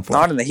was hoping for.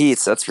 Not in the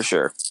heats, that's for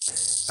sure.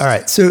 All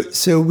right,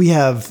 so we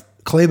have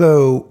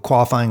Klæbo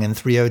qualifying in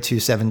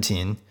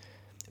 3:02:17,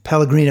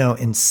 Pellegrino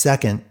in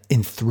second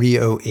in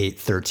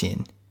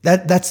 3:08:13.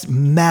 That's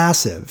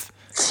massive.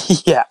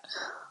 Yeah.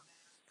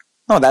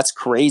 No, that's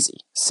crazy.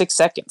 6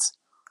 seconds.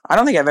 I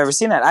don't think I've ever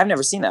seen that. I've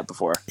never seen that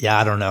before. Yeah,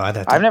 I don't know.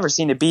 I've never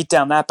seen it beat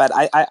down that bad.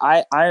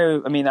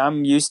 I mean,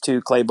 I'm used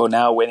to Klæbo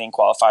now winning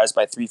qualifiers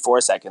by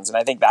 3-4 seconds, and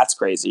I think that's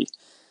crazy.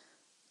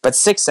 But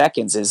 6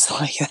 seconds is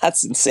like,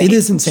 that's insane. It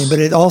is insane, but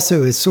it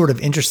also is sort of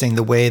interesting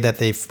the way that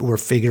they were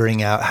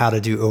figuring out how to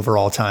do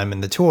overall time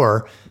in the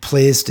Tour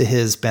plays to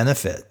his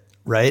benefit,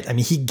 right? I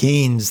mean, he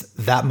gains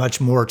that much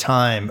more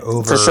time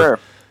over for sure.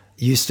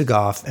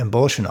 Ustiugov and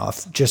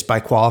Bolshunov just by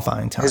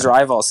qualifying time. His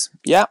rivals,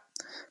 yeah,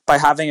 by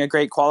having a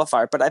great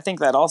qualifier. But I think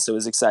that also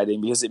is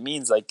exciting because it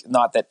means like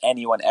not that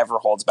anyone ever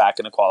holds back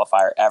in a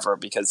qualifier ever,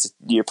 because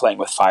you're playing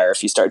with fire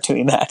if you start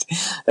doing that.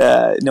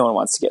 No one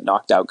wants to get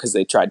knocked out because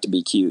they tried to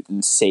be cute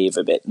and save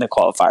a bit in a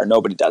qualifier.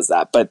 Nobody does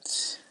that. But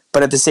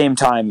at the same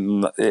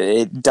time,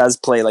 it does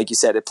play, like you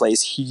said, it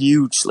plays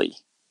hugely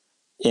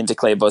into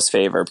Klæbo's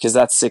favor because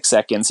that's 6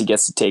 seconds he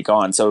gets to take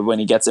on. So when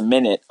he gets a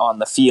minute on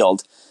the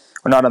field,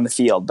 or not on the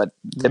field, but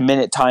the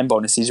minute time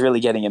bonus, he's really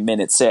getting a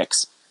minute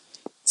 6.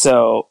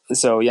 So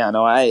yeah,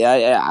 no,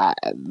 I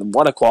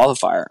what a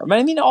qualifier. I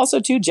mean, also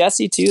too,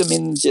 Jesse too. I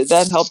mean,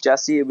 that helped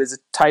Jesse. It was a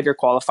tighter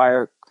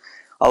qualifier,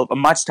 a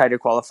much tighter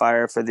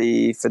qualifier for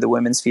the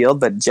women's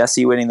field, but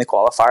Jesse winning the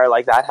qualifier,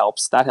 like that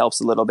helps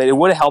a little bit. It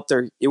would have helped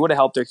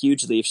her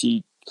hugely if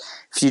she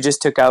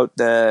just took out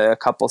the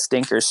couple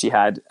stinkers she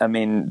had. I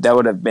mean, that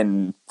would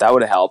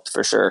have helped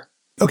for sure.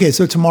 Okay,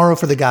 so tomorrow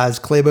for the guys,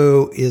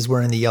 Klæbo is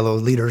wearing the yellow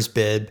leaders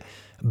bib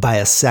by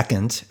a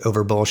second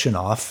over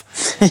Bolshunov.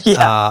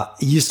 Yeah.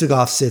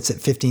 Ustiugov sits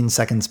at 15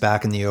 seconds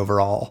back in the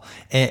overall.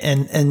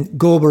 And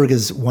Goldberg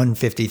is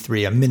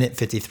 1:53, a minute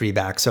 53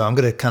 back. So I'm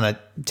going to kind of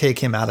take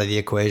him out of the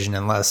equation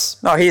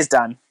unless... No, he's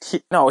done.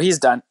 He's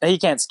done. He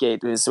can't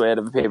skate his way out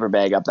of a paper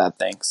bag up that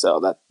thing. So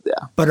that,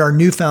 yeah. But our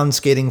newfound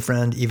skating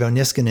friend, Ivo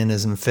Niskanen,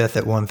 is in fifth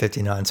at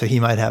 1:59. So he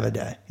might have a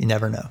day. You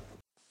never know.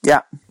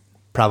 Yeah.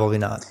 Probably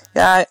not.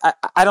 Yeah,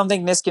 I don't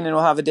think Niskanen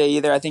will have a day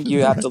either. I think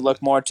you have to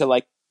look more to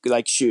like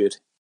shoot.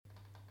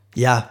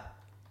 Yeah,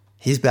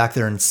 he's back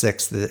there in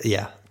sixth.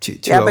 Yeah,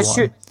 201. Yeah, but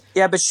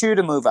Yeah, but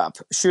Schude move up.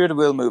 Schude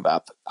will move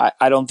up.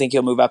 I don't think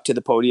he'll move up to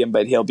the podium,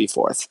 but he'll be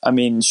fourth. I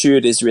mean,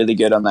 Schude is really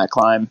good on that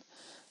climb,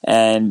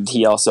 and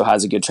he also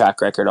has a good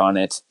track record on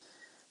it.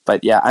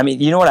 But yeah, I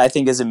mean, you know what I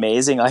think is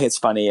amazing? Like, it's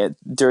funny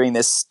during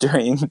this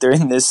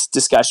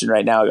discussion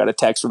right now, I got a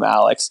text from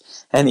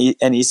Alex, and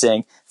he's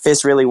saying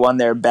FIS really won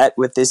their bet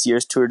with this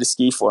year's Tour de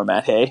Ski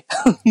format. Hey,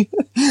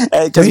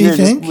 do you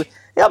think?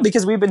 Yeah,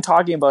 because we've been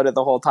talking about it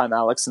the whole time.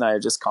 Alex and I are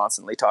just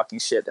constantly talking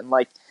shit, and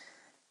like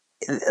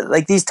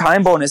these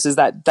time bonuses,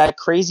 that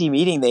crazy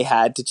meeting they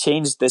had to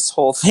change this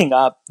whole thing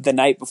up the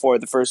night before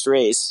the first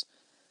race.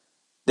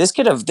 This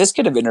could have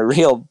been a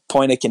real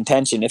point of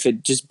contention if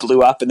it just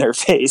blew up in their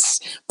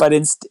face. But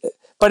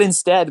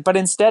instead,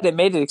 it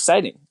made it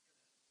exciting.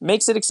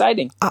 Makes it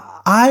exciting.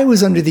 I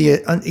was under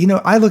the,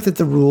 I looked at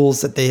the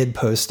rules that they had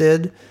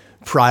posted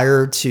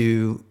prior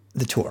to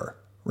the tour,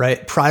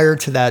 right? Prior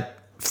to that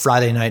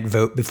Friday night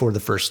vote before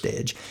the first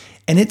stage.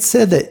 And it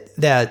said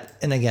that,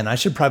 and again, I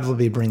should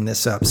probably bring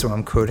this up so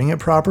I'm quoting it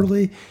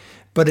properly,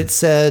 but it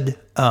said,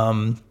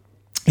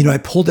 I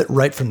pulled it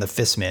right from the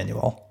FIS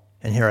manual.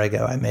 And here I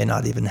go. I may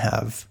not even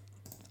have.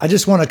 I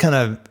just want to kind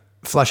of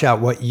flesh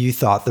out what you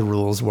thought the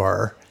rules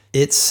were.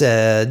 It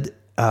said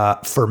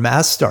for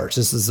mass starts,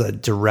 this is a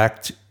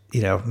direct,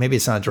 maybe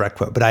it's not a direct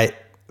quote, but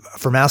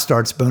for mass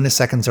starts, bonus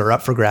seconds are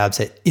up for grabs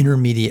at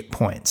intermediate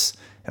points.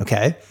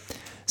 Okay.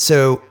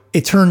 So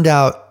it turned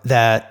out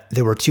that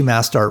there were 2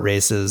 mass start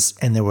races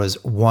and there was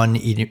 1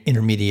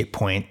 intermediate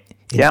point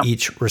in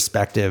each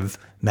respective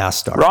mass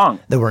start.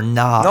 Wrong. There were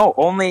not. No,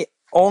 only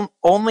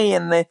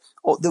in the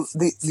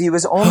there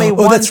was only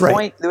one point.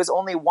 Right. There was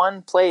only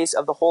one place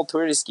of the whole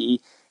Tour de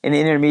Ski in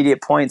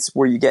intermediate points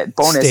where you get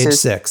bonuses,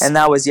 Stage 6. And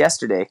that was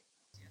yesterday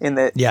in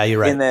the you're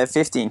right. in the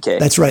 15K.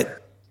 That's right.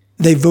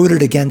 They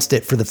voted against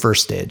it for the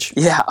first stage.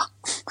 Yeah,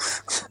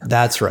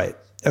 that's right.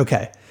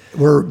 Okay.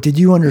 Did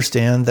you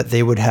understand that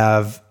they would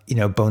have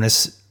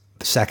bonus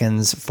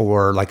seconds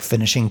for like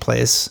finishing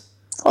place?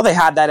 Well, they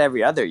had that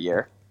every other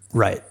year.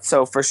 Right.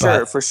 So for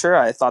sure,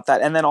 I thought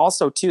that. And then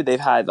also too,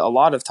 they've had a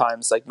lot of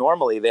times, like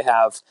normally they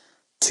have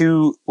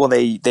 2, well,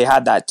 they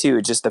had that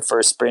too. Just the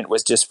first sprint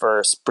was just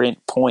for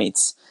sprint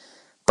points.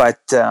 But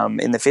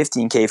in the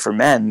 15K for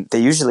men, they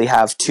usually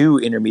have 2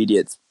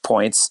 intermediate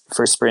points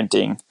for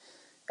sprinting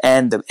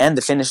and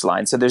the finish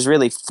line. So there's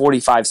really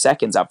 45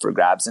 seconds up for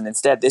grabs. And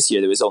instead this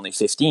year there was only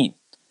 15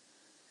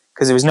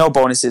 because there was no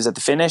bonuses at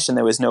the finish and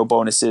there was no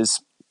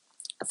bonuses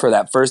for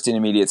that first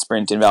intermediate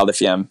sprint in Val di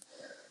Fiemme.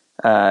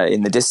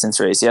 In the distance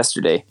race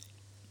yesterday.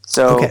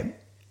 So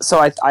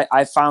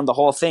I found the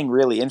whole thing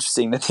really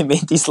interesting that they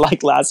made these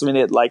like last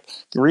minute, like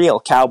real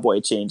cowboy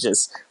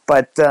changes.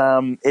 But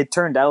it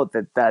turned out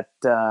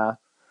that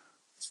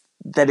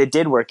it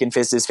did work in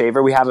FIS's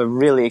favor. We have a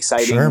really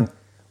exciting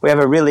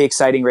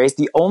race.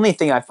 The only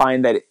thing I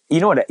find that, you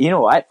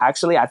know what?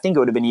 Actually, I think it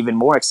would have been even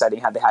more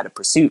exciting had they had a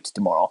pursuit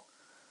tomorrow.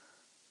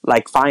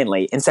 Like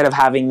finally, instead of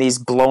having these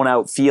blown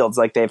out fields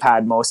like they've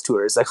had most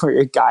tours, like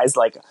where guys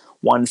like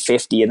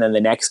 150 and then the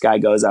next guy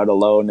goes out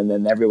alone and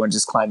then everyone's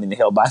just climbing the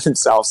hill by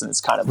themselves and it's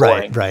kind of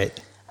boring. Right.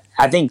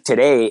 I think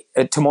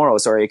tomorrow,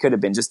 it could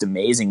have been just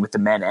amazing with the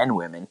men and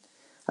women.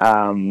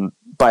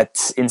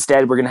 But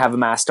instead we're going to have a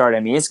mass start.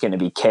 I mean, it's going to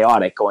be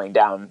chaotic going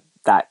down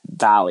that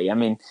valley. I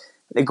mean,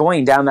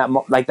 going down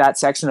that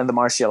section of the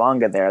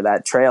Marcialonga there,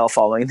 that trail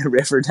following the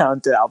river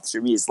down to Alpe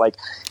Cermis,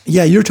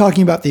 you're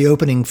talking about the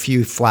opening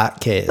few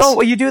flat Ks. Oh,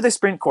 well, you do the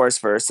sprint course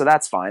first, so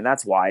that's fine,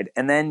 that's wide,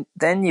 and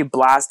then you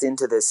blast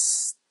into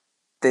this.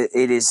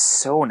 It is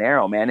so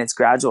narrow, man. It's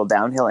gradual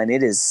downhill, and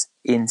it is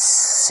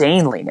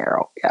insanely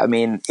narrow. I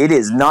mean, it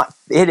is not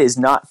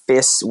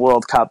FIS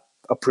World Cup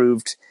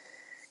approved.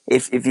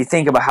 If you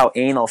think about how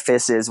anal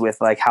FIS is with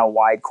like how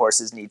wide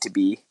courses need to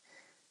be,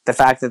 the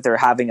fact that they're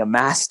having a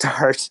mass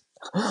start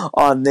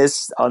on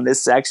this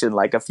section,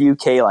 like a few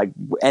K,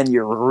 and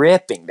you're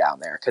ripping down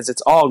there because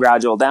it's all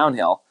gradual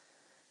downhill.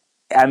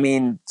 I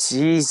mean,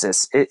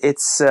 Jesus,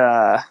 it's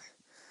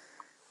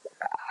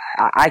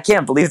I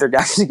can't believe they're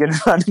actually going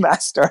to run a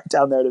mass start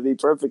down there, to be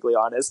perfectly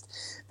honest,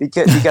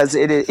 because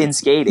it is in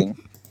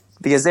skating,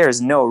 because there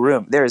is no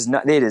room.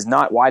 It is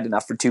not wide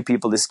enough for 2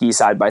 people to ski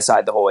side by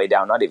side the whole way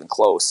down, not even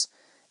close.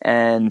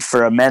 And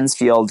for a men's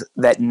field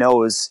that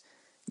knows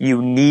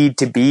you need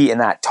to be in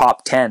that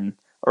top 10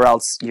 or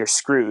else you're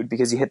screwed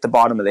because you hit the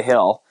bottom of the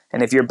hill.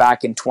 And if you're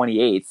back in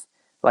 28th,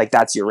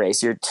 that's your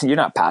race. You're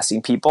not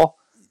passing people.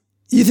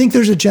 You think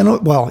there's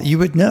you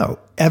would know,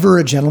 ever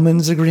a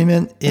gentleman's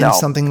agreement in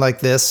something like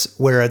this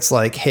where it's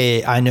like,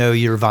 hey, I know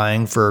you're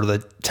vying for the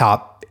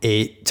top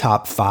 8,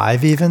 top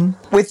 5 even?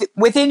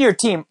 Within your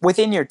team,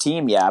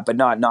 yeah, but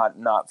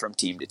not from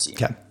team to team.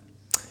 Okay.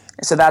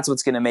 So that's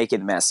what's going to make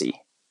it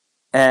messy.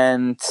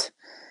 And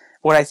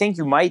what I think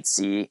you might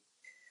see,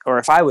 or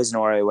if I was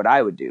Norway, what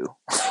I would do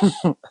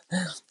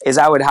is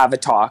I would have a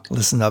talk.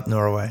 Listen up,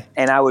 Norway.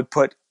 And I would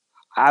put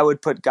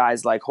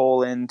guys like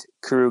Holland,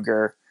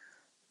 Kruger,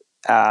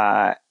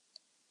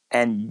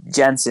 and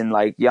Jensen,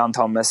 like Jan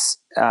Thomas,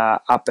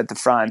 up at the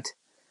front,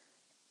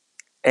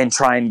 and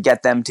try and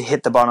get them to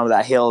hit the bottom of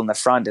that hill in the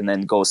front and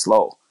then go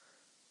slow.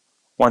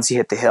 once you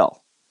hit the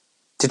hill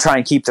to try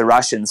and keep the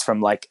Russians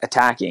from like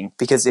attacking.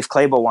 Because if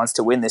Klæbo wants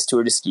to win this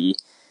Tour de Ski,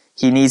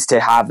 he needs to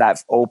have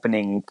that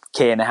opening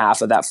K and a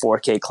half of that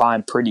 4K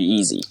climb pretty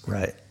easy.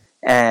 Right.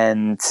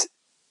 And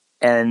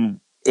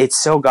it's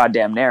so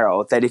goddamn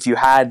narrow that if you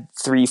had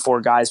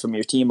 3-4 guys from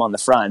your team on the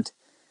front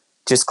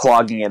just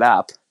clogging it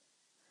up,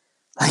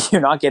 like, you're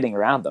not getting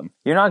around them.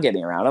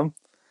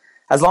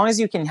 As long as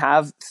you can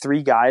have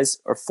 3 guys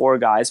or 4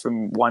 guys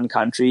from one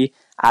country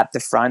at the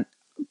front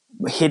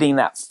hitting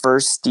that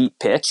first steep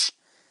pitch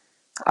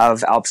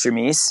of Alpe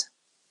Cermis,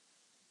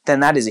 then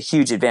that is a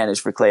huge advantage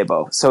for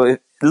Klæbo. So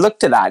look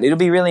to that. It'll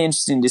be really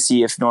interesting to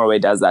see if Norway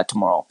does that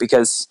tomorrow,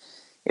 because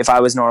if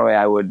I was Norway,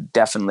 I would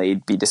definitely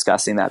be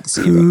discussing that this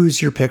evening.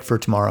 Who's your pick for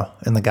tomorrow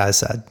in the guys'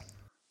 side?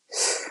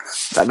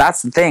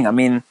 That's the thing. I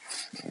mean,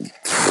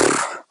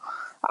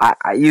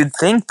 you'd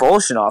think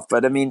Bolshunov,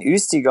 but I mean,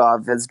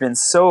 Ustiugov has been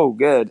so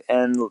good.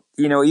 And,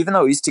 you know, even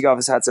though Ustiugov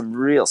has had some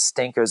real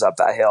stinkers up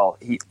that hill,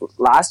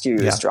 last year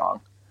he was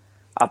strong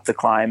up the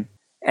climb.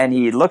 And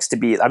he looks to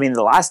be, I mean,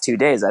 the last 2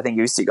 days, I think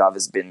Ustiugov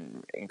has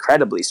been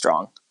incredibly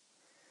strong.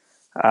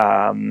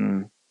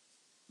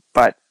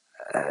 But,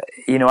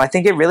 you know, I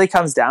think it really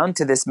comes down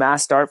to this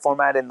mass start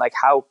format and like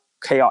how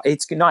chaotic,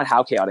 it's not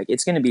how chaotic,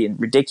 it's going to be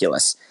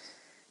ridiculous.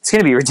 It's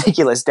going to be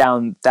ridiculous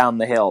down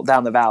the hill,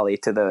 down the valley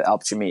to the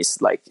Alpe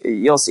Cermis. Like,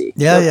 you'll see.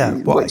 Yeah.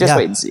 Well, just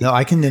wait and see. No,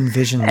 I can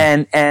envision.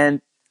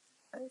 And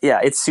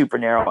yeah, it's super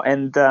narrow.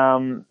 And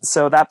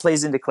so that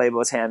plays into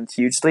Klæbo's hand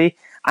hugely.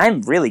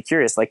 I'm really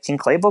curious, like, can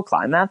Klæbo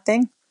climb that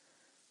thing?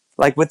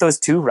 Like, with those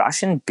 2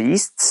 Russian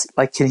beasts?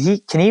 Like, can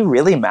he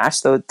really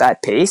match that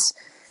pace?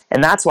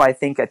 And that's why I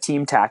think a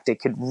team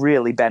tactic could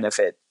really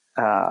benefit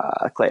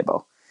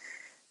Klæbo.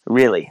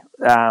 Really.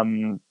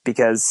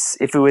 Because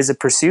if it was a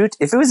pursuit,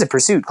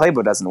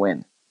 Klæbo doesn't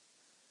win.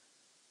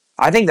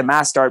 I think the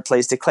mass start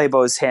plays to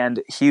Klæbo's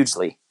hand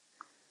hugely.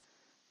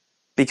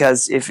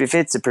 Because if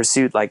it's a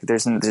pursuit, like,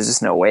 there's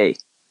just no way.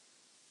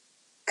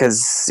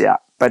 Because, yeah.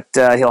 But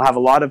he'll have a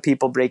lot of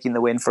people breaking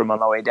the wind for him on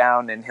the way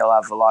down, and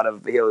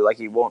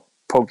he won't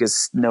poke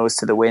his nose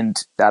to the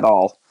wind at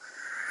all.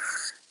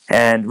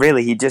 And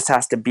really, he just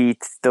has to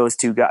beat those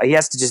 2 guys. He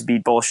has to just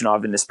beat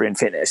Bolshunov in the sprint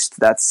finish.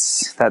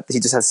 He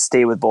just has to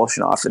stay with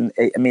Bolshunov. And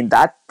I mean,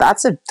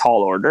 that's a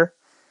tall order.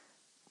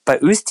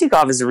 But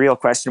Ustiugov is a real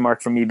question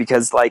mark for me,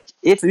 because like,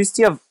 if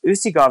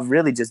Ustiugov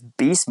really just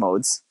beast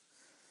modes,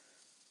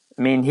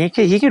 I mean, he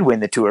could win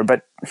the Tour,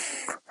 but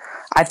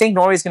I think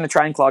Norway's going to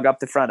try and clog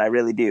up the front. I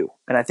really do.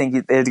 And I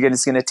think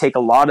it's going to take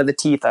a lot of the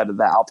teeth out of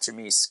the Alpe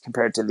Cermis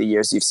compared to the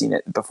years you've seen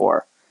it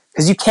before.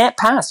 Because you can't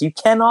pass. You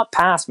cannot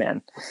pass,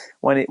 man,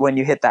 when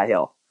you hit that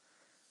hill.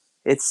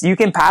 You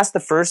can pass the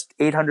first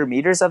 800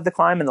 meters of the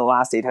climb and the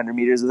last 800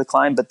 meters of the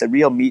climb, but the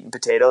real meat and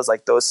potatoes,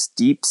 like those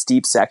steep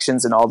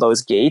sections and all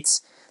those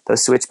gates,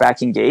 those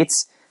switchbacking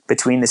gates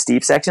between the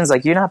steep sections,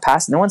 like, you're not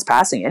passing. No one's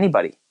passing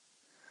anybody.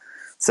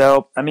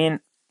 So, I mean,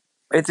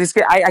 it's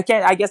I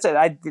can't. I guess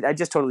I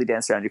just totally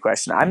danced around your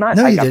question. I'm not.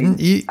 No, you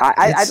didn't.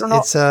 I don't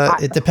know.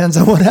 It depends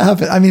on what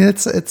happened. I mean,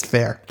 it's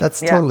fair.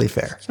 That's totally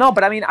fair. No,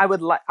 but I mean, I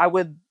would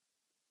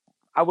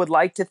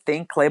like to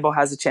think Klæbo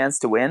has a chance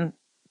to win,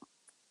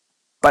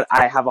 but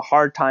I have a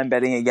hard time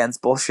betting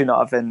against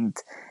Bolshunov and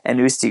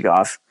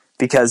Ustiugov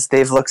because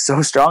they've looked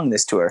so strong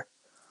this Tour.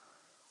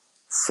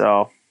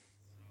 So.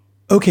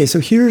 Okay,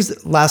 so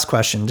here's last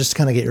question, just to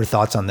kind of get your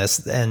thoughts on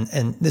this,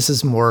 and this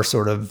is more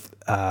sort of.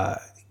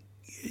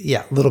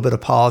 A little bit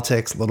of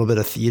politics, a little bit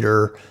of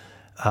theater,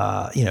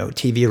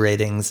 TV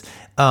ratings.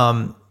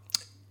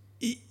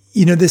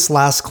 This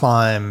last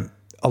climb,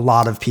 a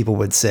lot of people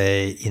would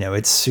say,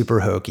 it's super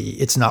hokey.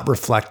 It's not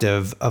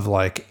reflective of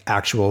like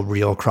actual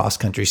real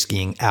cross-country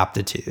skiing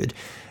aptitude.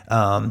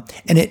 And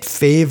it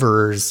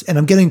favors, and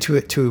I'm getting to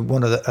it to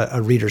one of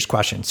a reader's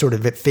question, sort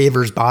of it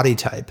favors body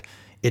type.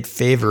 It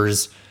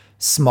favors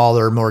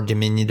smaller, more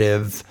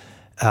diminutive,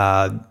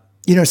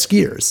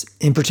 skiers,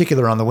 in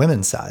particular on the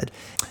women's side.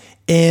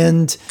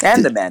 And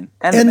the men.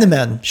 And the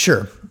men,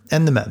 sure.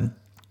 And the men.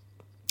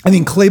 I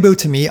mean, Klæbo,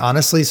 to me,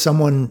 honestly,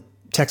 someone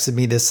texted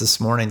me this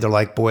morning. They're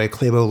like, boy,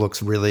 Klæbo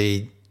looks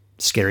really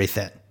scary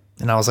thin.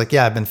 And I was like,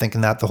 yeah, I've been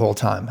thinking that the whole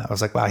time. I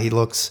was like, wow, he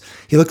looks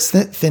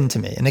thin to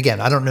me. And again,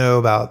 I don't know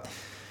about,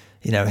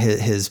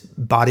 his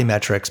body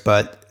metrics,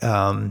 but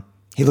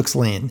he looks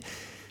lean.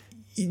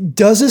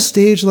 Does a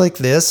stage like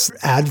this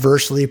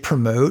adversely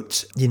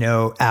promote,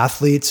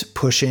 athletes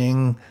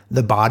pushing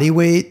the body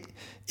weight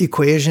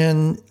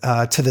equation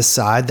to the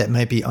side that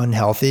might be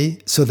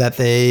unhealthy so that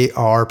they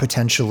are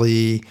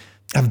potentially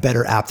have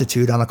better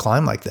aptitude on a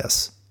climb like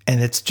this? And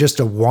it's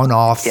just a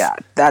one-off. Yeah,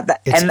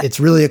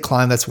 it's really a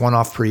climb that's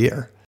one-off per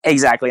year.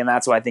 Exactly, and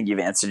that's why I think you've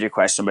answered your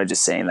question by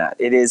just saying that.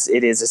 It is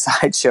a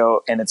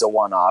sideshow and it's a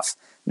one-off.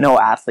 No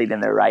athlete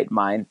in their right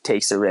mind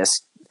takes a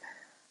risk.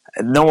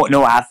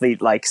 No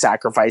athlete like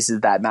sacrifices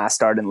that mass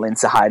start in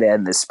Linseheide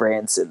and the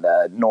sprints and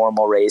the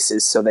normal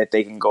races so that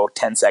they can go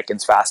 10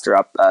 seconds faster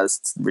up a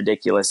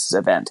ridiculous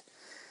event,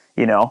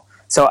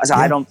 So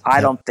yeah,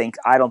 I don't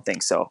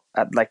think so.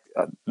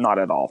 Not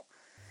at all,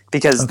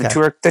 because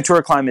the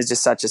tour climb is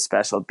just such a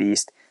special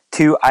beast.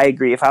 Two, I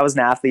agree. If I was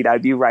an athlete,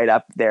 I'd be right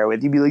up there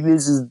with you. Be like,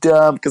 this is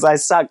dumb, because I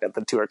sucked at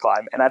the tour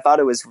climb and I thought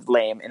it was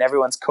lame, and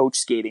everyone's coach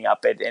skating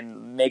up it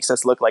and makes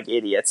us look like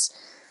idiots.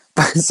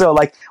 So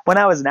like when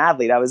I was an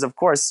athlete, I was of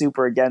course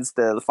super against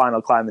the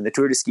final climb in the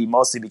Tour de Ski,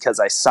 mostly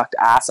because I sucked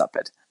ass up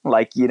it.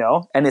 Like, you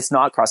know, and it's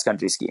not cross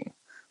country skiing.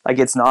 Like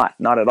it's not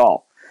at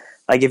all.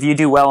 Like if you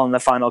do well on the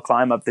final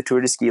climb up the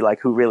Tour de Ski,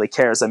 like who really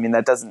cares? I mean,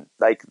 that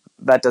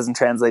doesn't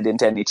translate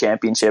into any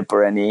championship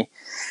or any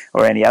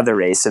other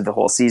race of the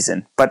whole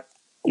season. But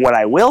what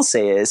I will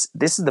say is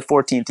this is the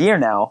 14th year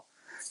now.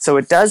 So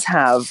it does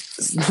have,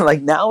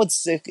 like, now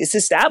it's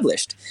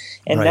established,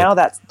 and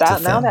Right.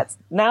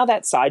 now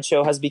that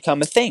sideshow has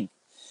become a thing,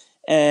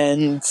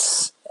 and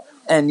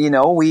you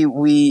know,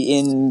 we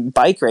in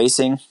bike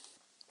racing,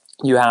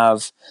 you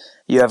have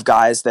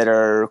guys that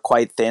are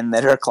quite thin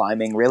that are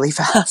climbing really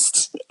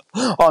fast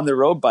on the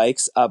road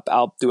bikes up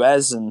Alpe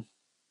d'Huez and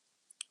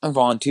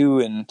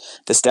Ventoux and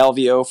the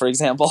Stelvio, for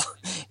example,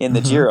 in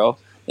the Giro,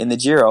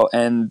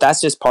 and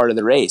that's just part of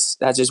the race.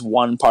 That's just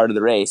one part of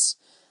the race.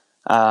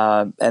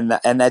 And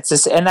that's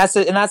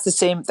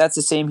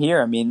the same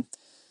here. I mean,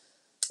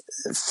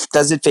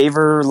 does it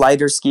favor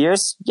lighter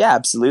skiers? Yeah,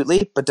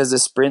 absolutely. But does a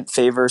sprint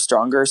favor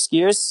stronger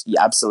skiers?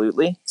 Yeah,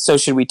 absolutely. So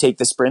should we take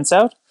the sprints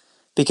out?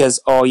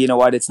 Because, oh, you know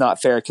what? It's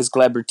not fair because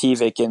Gleber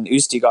Tivik and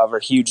Ustiugov are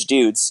huge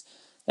dudes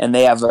and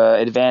they have an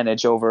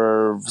advantage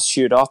over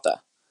Shudota.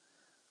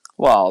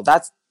 Well,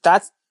 that's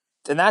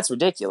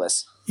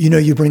ridiculous. You know,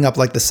 you bring up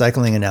like the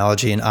cycling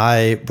analogy, and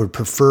I would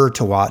prefer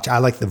to watch. I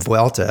like the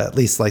Vuelta, at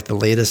least like the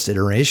latest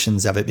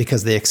iterations of it,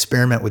 because they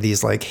experiment with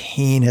these like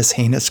heinous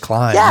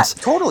climbs. Yeah,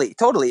 totally.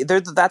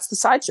 That's the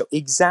sideshow.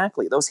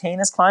 Exactly. Those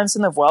heinous climbs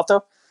in the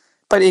Vuelta,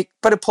 but it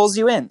pulls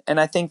you in. And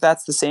I think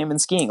that's the same in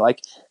skiing.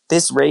 Like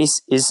this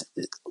race is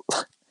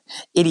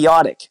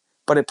idiotic,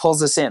 but it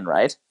pulls us in,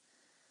 right?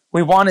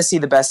 We want to see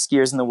the best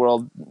skiers in the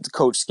world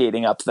coach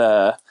skating up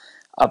the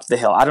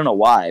hill. I don't know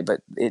why,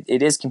 but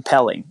it is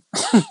compelling.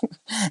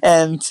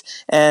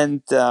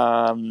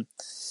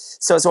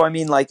 So I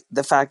mean, like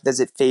the fact, does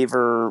it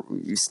favor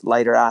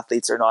lighter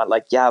athletes or not?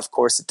 Like, yeah, of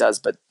course it does,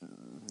 but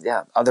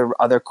yeah,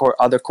 other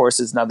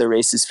courses and other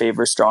races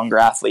favor stronger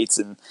athletes,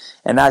 and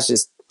that's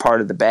just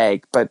part of the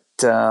bag. But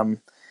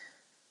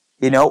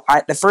you know,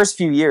 the first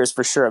few years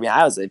for sure. I mean,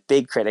 I was a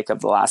big critic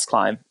of the last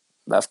climb,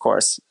 of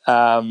course,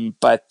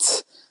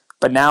 but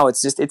now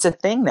it's a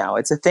thing now.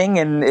 It's a thing,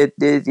 and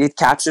it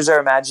captures our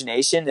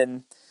imagination,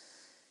 and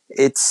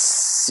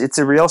it's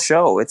a real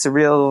show. It's a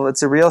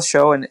real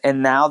show,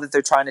 and now that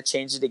they're trying to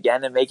change it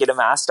again and make it a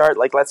mass start,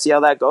 like let's see how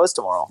that goes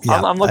tomorrow.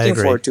 Yeah, I'm looking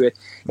forward to it.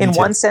 In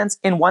one sense,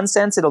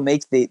 it'll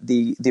make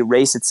the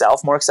race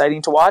itself more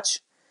exciting to watch.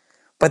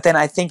 But then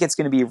I think it's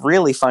going to be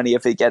really funny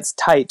if it gets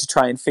tight to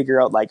try and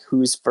figure out like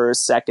who's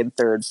first, second,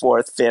 third,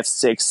 fourth, fifth,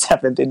 sixth,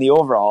 seventh in the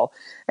overall.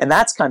 And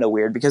that's kind of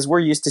weird because we're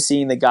used to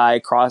seeing the guy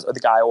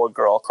or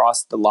girl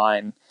cross the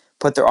line,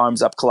 put their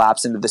arms up,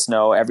 collapse into the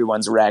snow,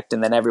 everyone's wrecked,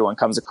 and then everyone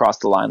comes across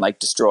the line like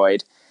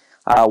destroyed,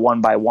 one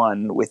by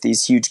one, with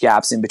these huge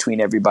gaps in between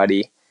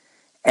everybody.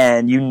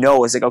 And you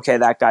know, it's like, okay,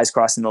 that guy's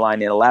crossing the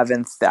line in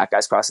 11th, that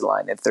guy's crossing the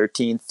line in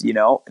 13th, you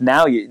know.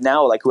 Now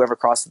like whoever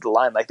crosses the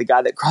line, like the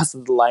guy that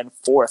crosses the line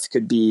 4th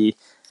could be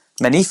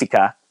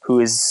Magnifica, who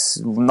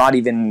is not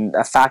even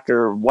a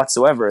factor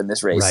whatsoever in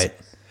this race. Right.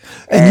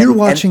 And you're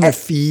watching a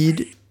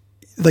feed,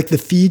 like the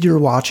feed you're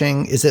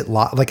watching, is it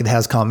like it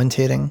has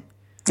commentating?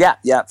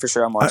 Yeah, for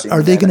sure. I'm watching.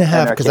 Are they going to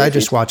have, because I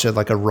just watch it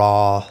like a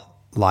raw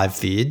live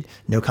feed,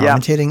 no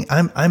commentating.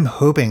 Yeah. I'm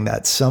hoping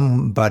that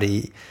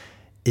somebody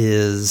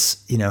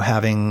is, you know,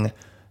 having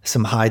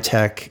some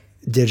high-tech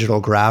digital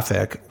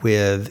graphic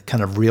with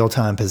kind of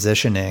real-time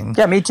positioning.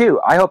 Yeah, me too.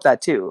 I hope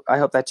that too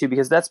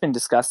because that's been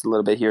discussed a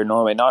little bit here in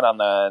Norway, not on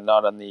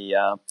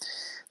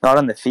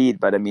the feed,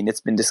 but I mean it's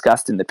been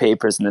discussed in the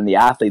papers, and then the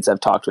athletes I've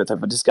talked with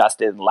have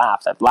discussed it and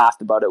laughed. I've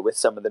laughed about it with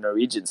some of the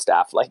Norwegian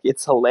staff. Like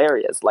it's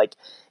hilarious. Like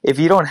if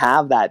you don't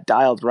have that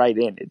dialed right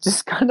in, it's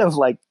just kind of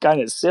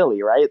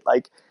silly, right?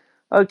 Like,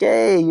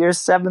 okay, you're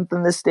 7th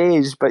in the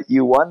stage, but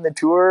you won the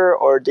tour,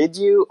 or did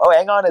you? Oh,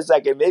 hang on a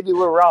second, maybe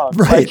we're wrong.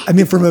 Right. Like, I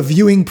mean, from a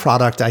viewing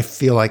product, I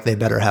feel like they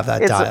better have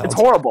that dialed. It's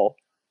horrible.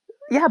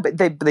 Yeah, but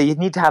they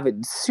need to have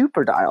it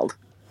super dialed.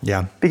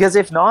 Yeah. Because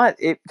if not,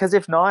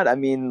 I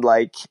mean,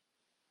 like,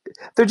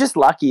 they're just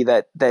lucky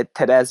that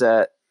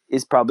Therese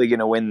is probably going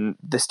to win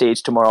the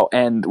stage tomorrow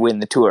and win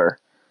the tour.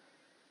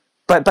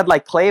 But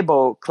like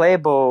Klæbo,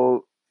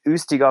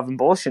 Ustiugov, and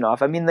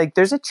Bolshunov, I mean, like,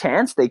 there's a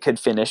chance they could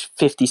finish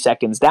 50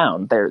 seconds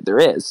down. There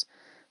is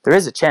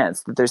a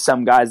chance that there's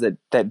some guys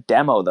that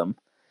demo them,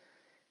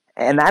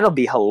 and that'll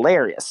be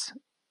hilarious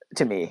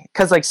to me.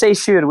 Because like, say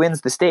Schud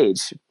wins the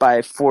stage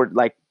by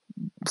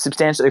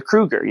substantially.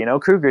 Kruger, you know,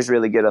 Kruger's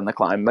really good on the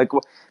climb. Like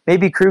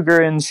maybe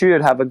Kruger and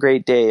Schud have a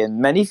great day, and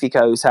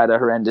Magnifica, who's had a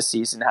horrendous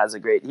season,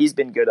 he's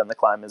been good on the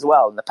climb as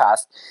well in the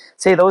past.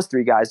 Say those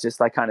three guys just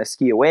like kind of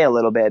ski away a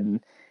little bit,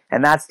 and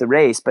that's the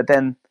race. But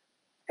then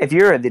if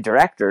you're the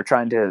director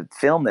trying to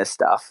film this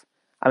stuff,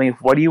 I mean,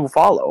 what do you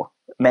follow?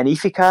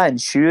 Magnifica and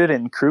Schür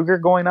and Kruger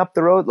going up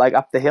the road, like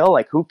up the hill,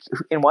 like who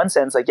in one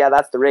sense, like, yeah,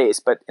 that's the race,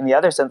 but in the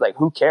other sense, like,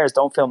 who cares?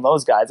 Don't film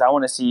those guys. I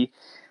want to see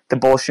the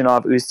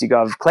Bolshunov,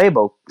 Ustiugov,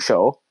 Klæbo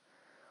show.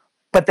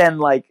 But then,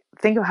 like,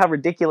 think of how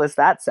ridiculous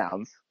that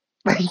sounds.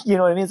 You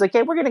know what I mean? It's like,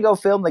 hey, we're going to go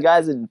film the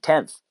guys in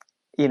 10th,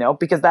 you know,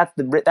 because that's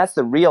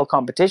the real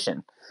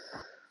competition.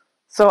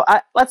 So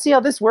let's see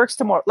how this works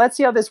tomorrow.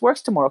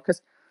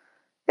 Because,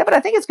 yeah, but I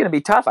think it's going to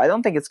be tough. I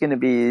don't think it's going to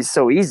be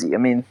so easy. I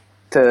mean,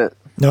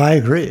 No, I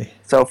agree.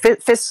 So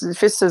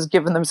FIS has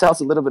given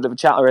themselves a little bit of a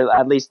challenge, or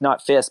at least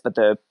not FIS, but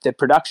the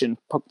production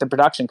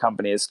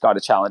company has got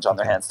a challenge on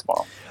their hands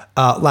tomorrow.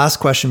 Last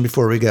question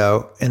before we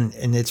go,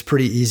 and it's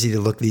pretty easy to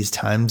look these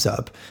times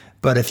up.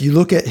 But if you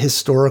look at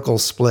historical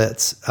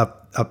splits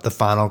up the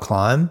final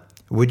climb,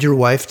 would your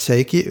wife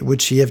take you?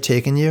 Would she have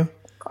taken you?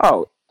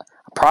 Oh,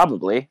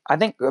 probably. I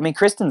mean,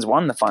 Kristen's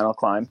won the final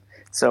climb,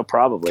 so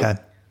probably. Okay.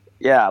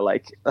 Yeah,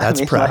 like,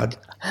 that's proud.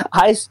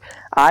 Like,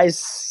 I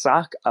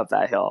suck up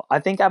that hill. I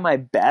think at my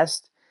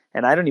best,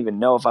 and I don't even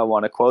know if I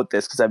want to quote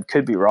this because I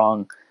could be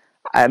wrong.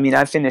 I mean,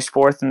 I finished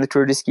 4th in the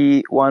Tour de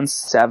Ski once,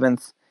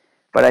 7th,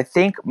 but I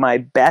think my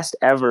best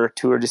ever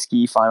Tour de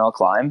Ski final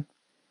climb,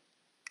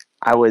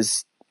 I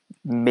was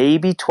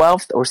maybe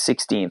 12th or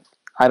 16th.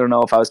 I don't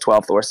know if I was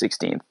 12th or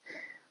 16th,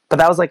 but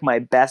that was like my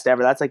best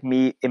ever. That's like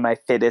me in my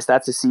fittest.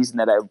 That's a season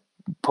that I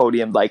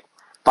podiumed like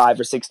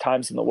 5 or 6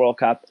 times in the World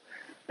Cup.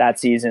 That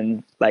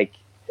season, like,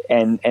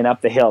 and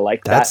up the hill,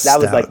 like that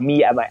was like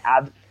me at my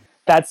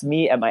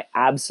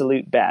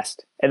absolute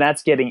best, and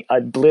that's getting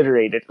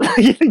obliterated,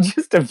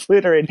 just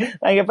obliterated.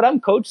 Like, but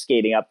I'm coach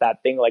skating up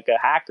that thing like a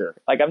hacker,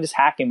 like I'm just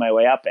hacking my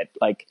way up it.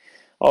 Like,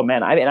 oh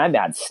man, I've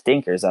had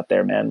stinkers up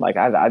there, man. Like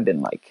I've been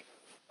like,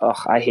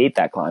 oh, I hate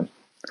that climb.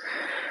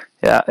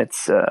 Yeah,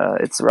 it's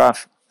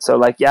rough. So,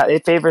 like, yeah,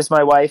 it favors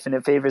my wife and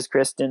it favors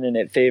Kristen and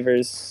it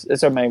favors...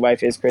 Sorry, my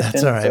wife is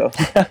Kristen. That's all right.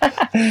 So.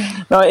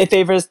 No, it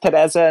favors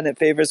Therese and it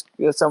favors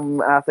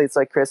some athletes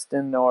like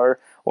Kristen or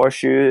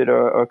Schür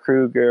or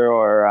Kruger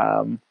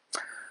or...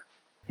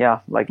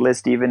 like Liz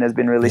Steven has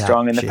been really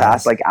strong in the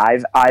past. Like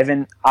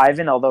Ivan,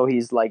 although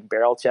he's like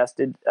barrel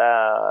chested,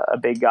 a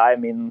big guy. I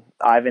mean,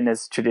 Ivan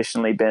has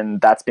traditionally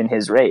that's been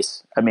his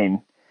race. I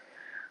mean,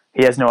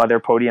 he has no other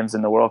podiums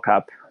in the World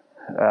Cup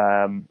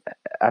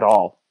at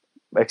all,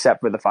 except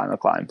for the final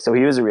climb. So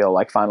he was a real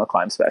like final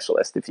climb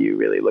specialist if you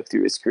really look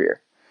through his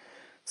career.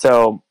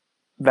 So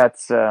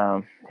that's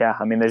I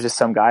mean, there's just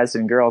some guys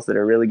and girls that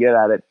are really good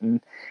at it,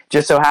 and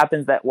just so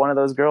happens that one of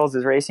those girls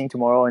is racing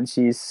tomorrow and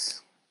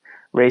she's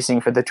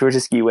racing for the Tour de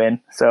Ski win.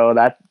 So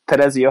that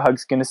Therese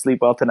Johaug's going to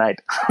sleep well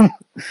tonight.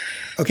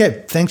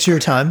 Okay, thanks for your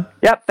time.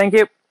 Yep, thank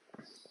you.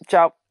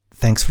 Ciao.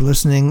 Thanks for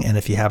listening, and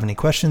if you have any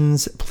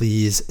questions,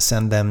 please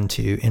send them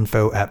to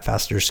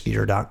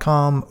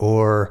info@fasterscooter.com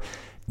or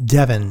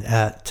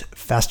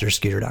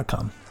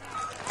devin@fasterscooter.com.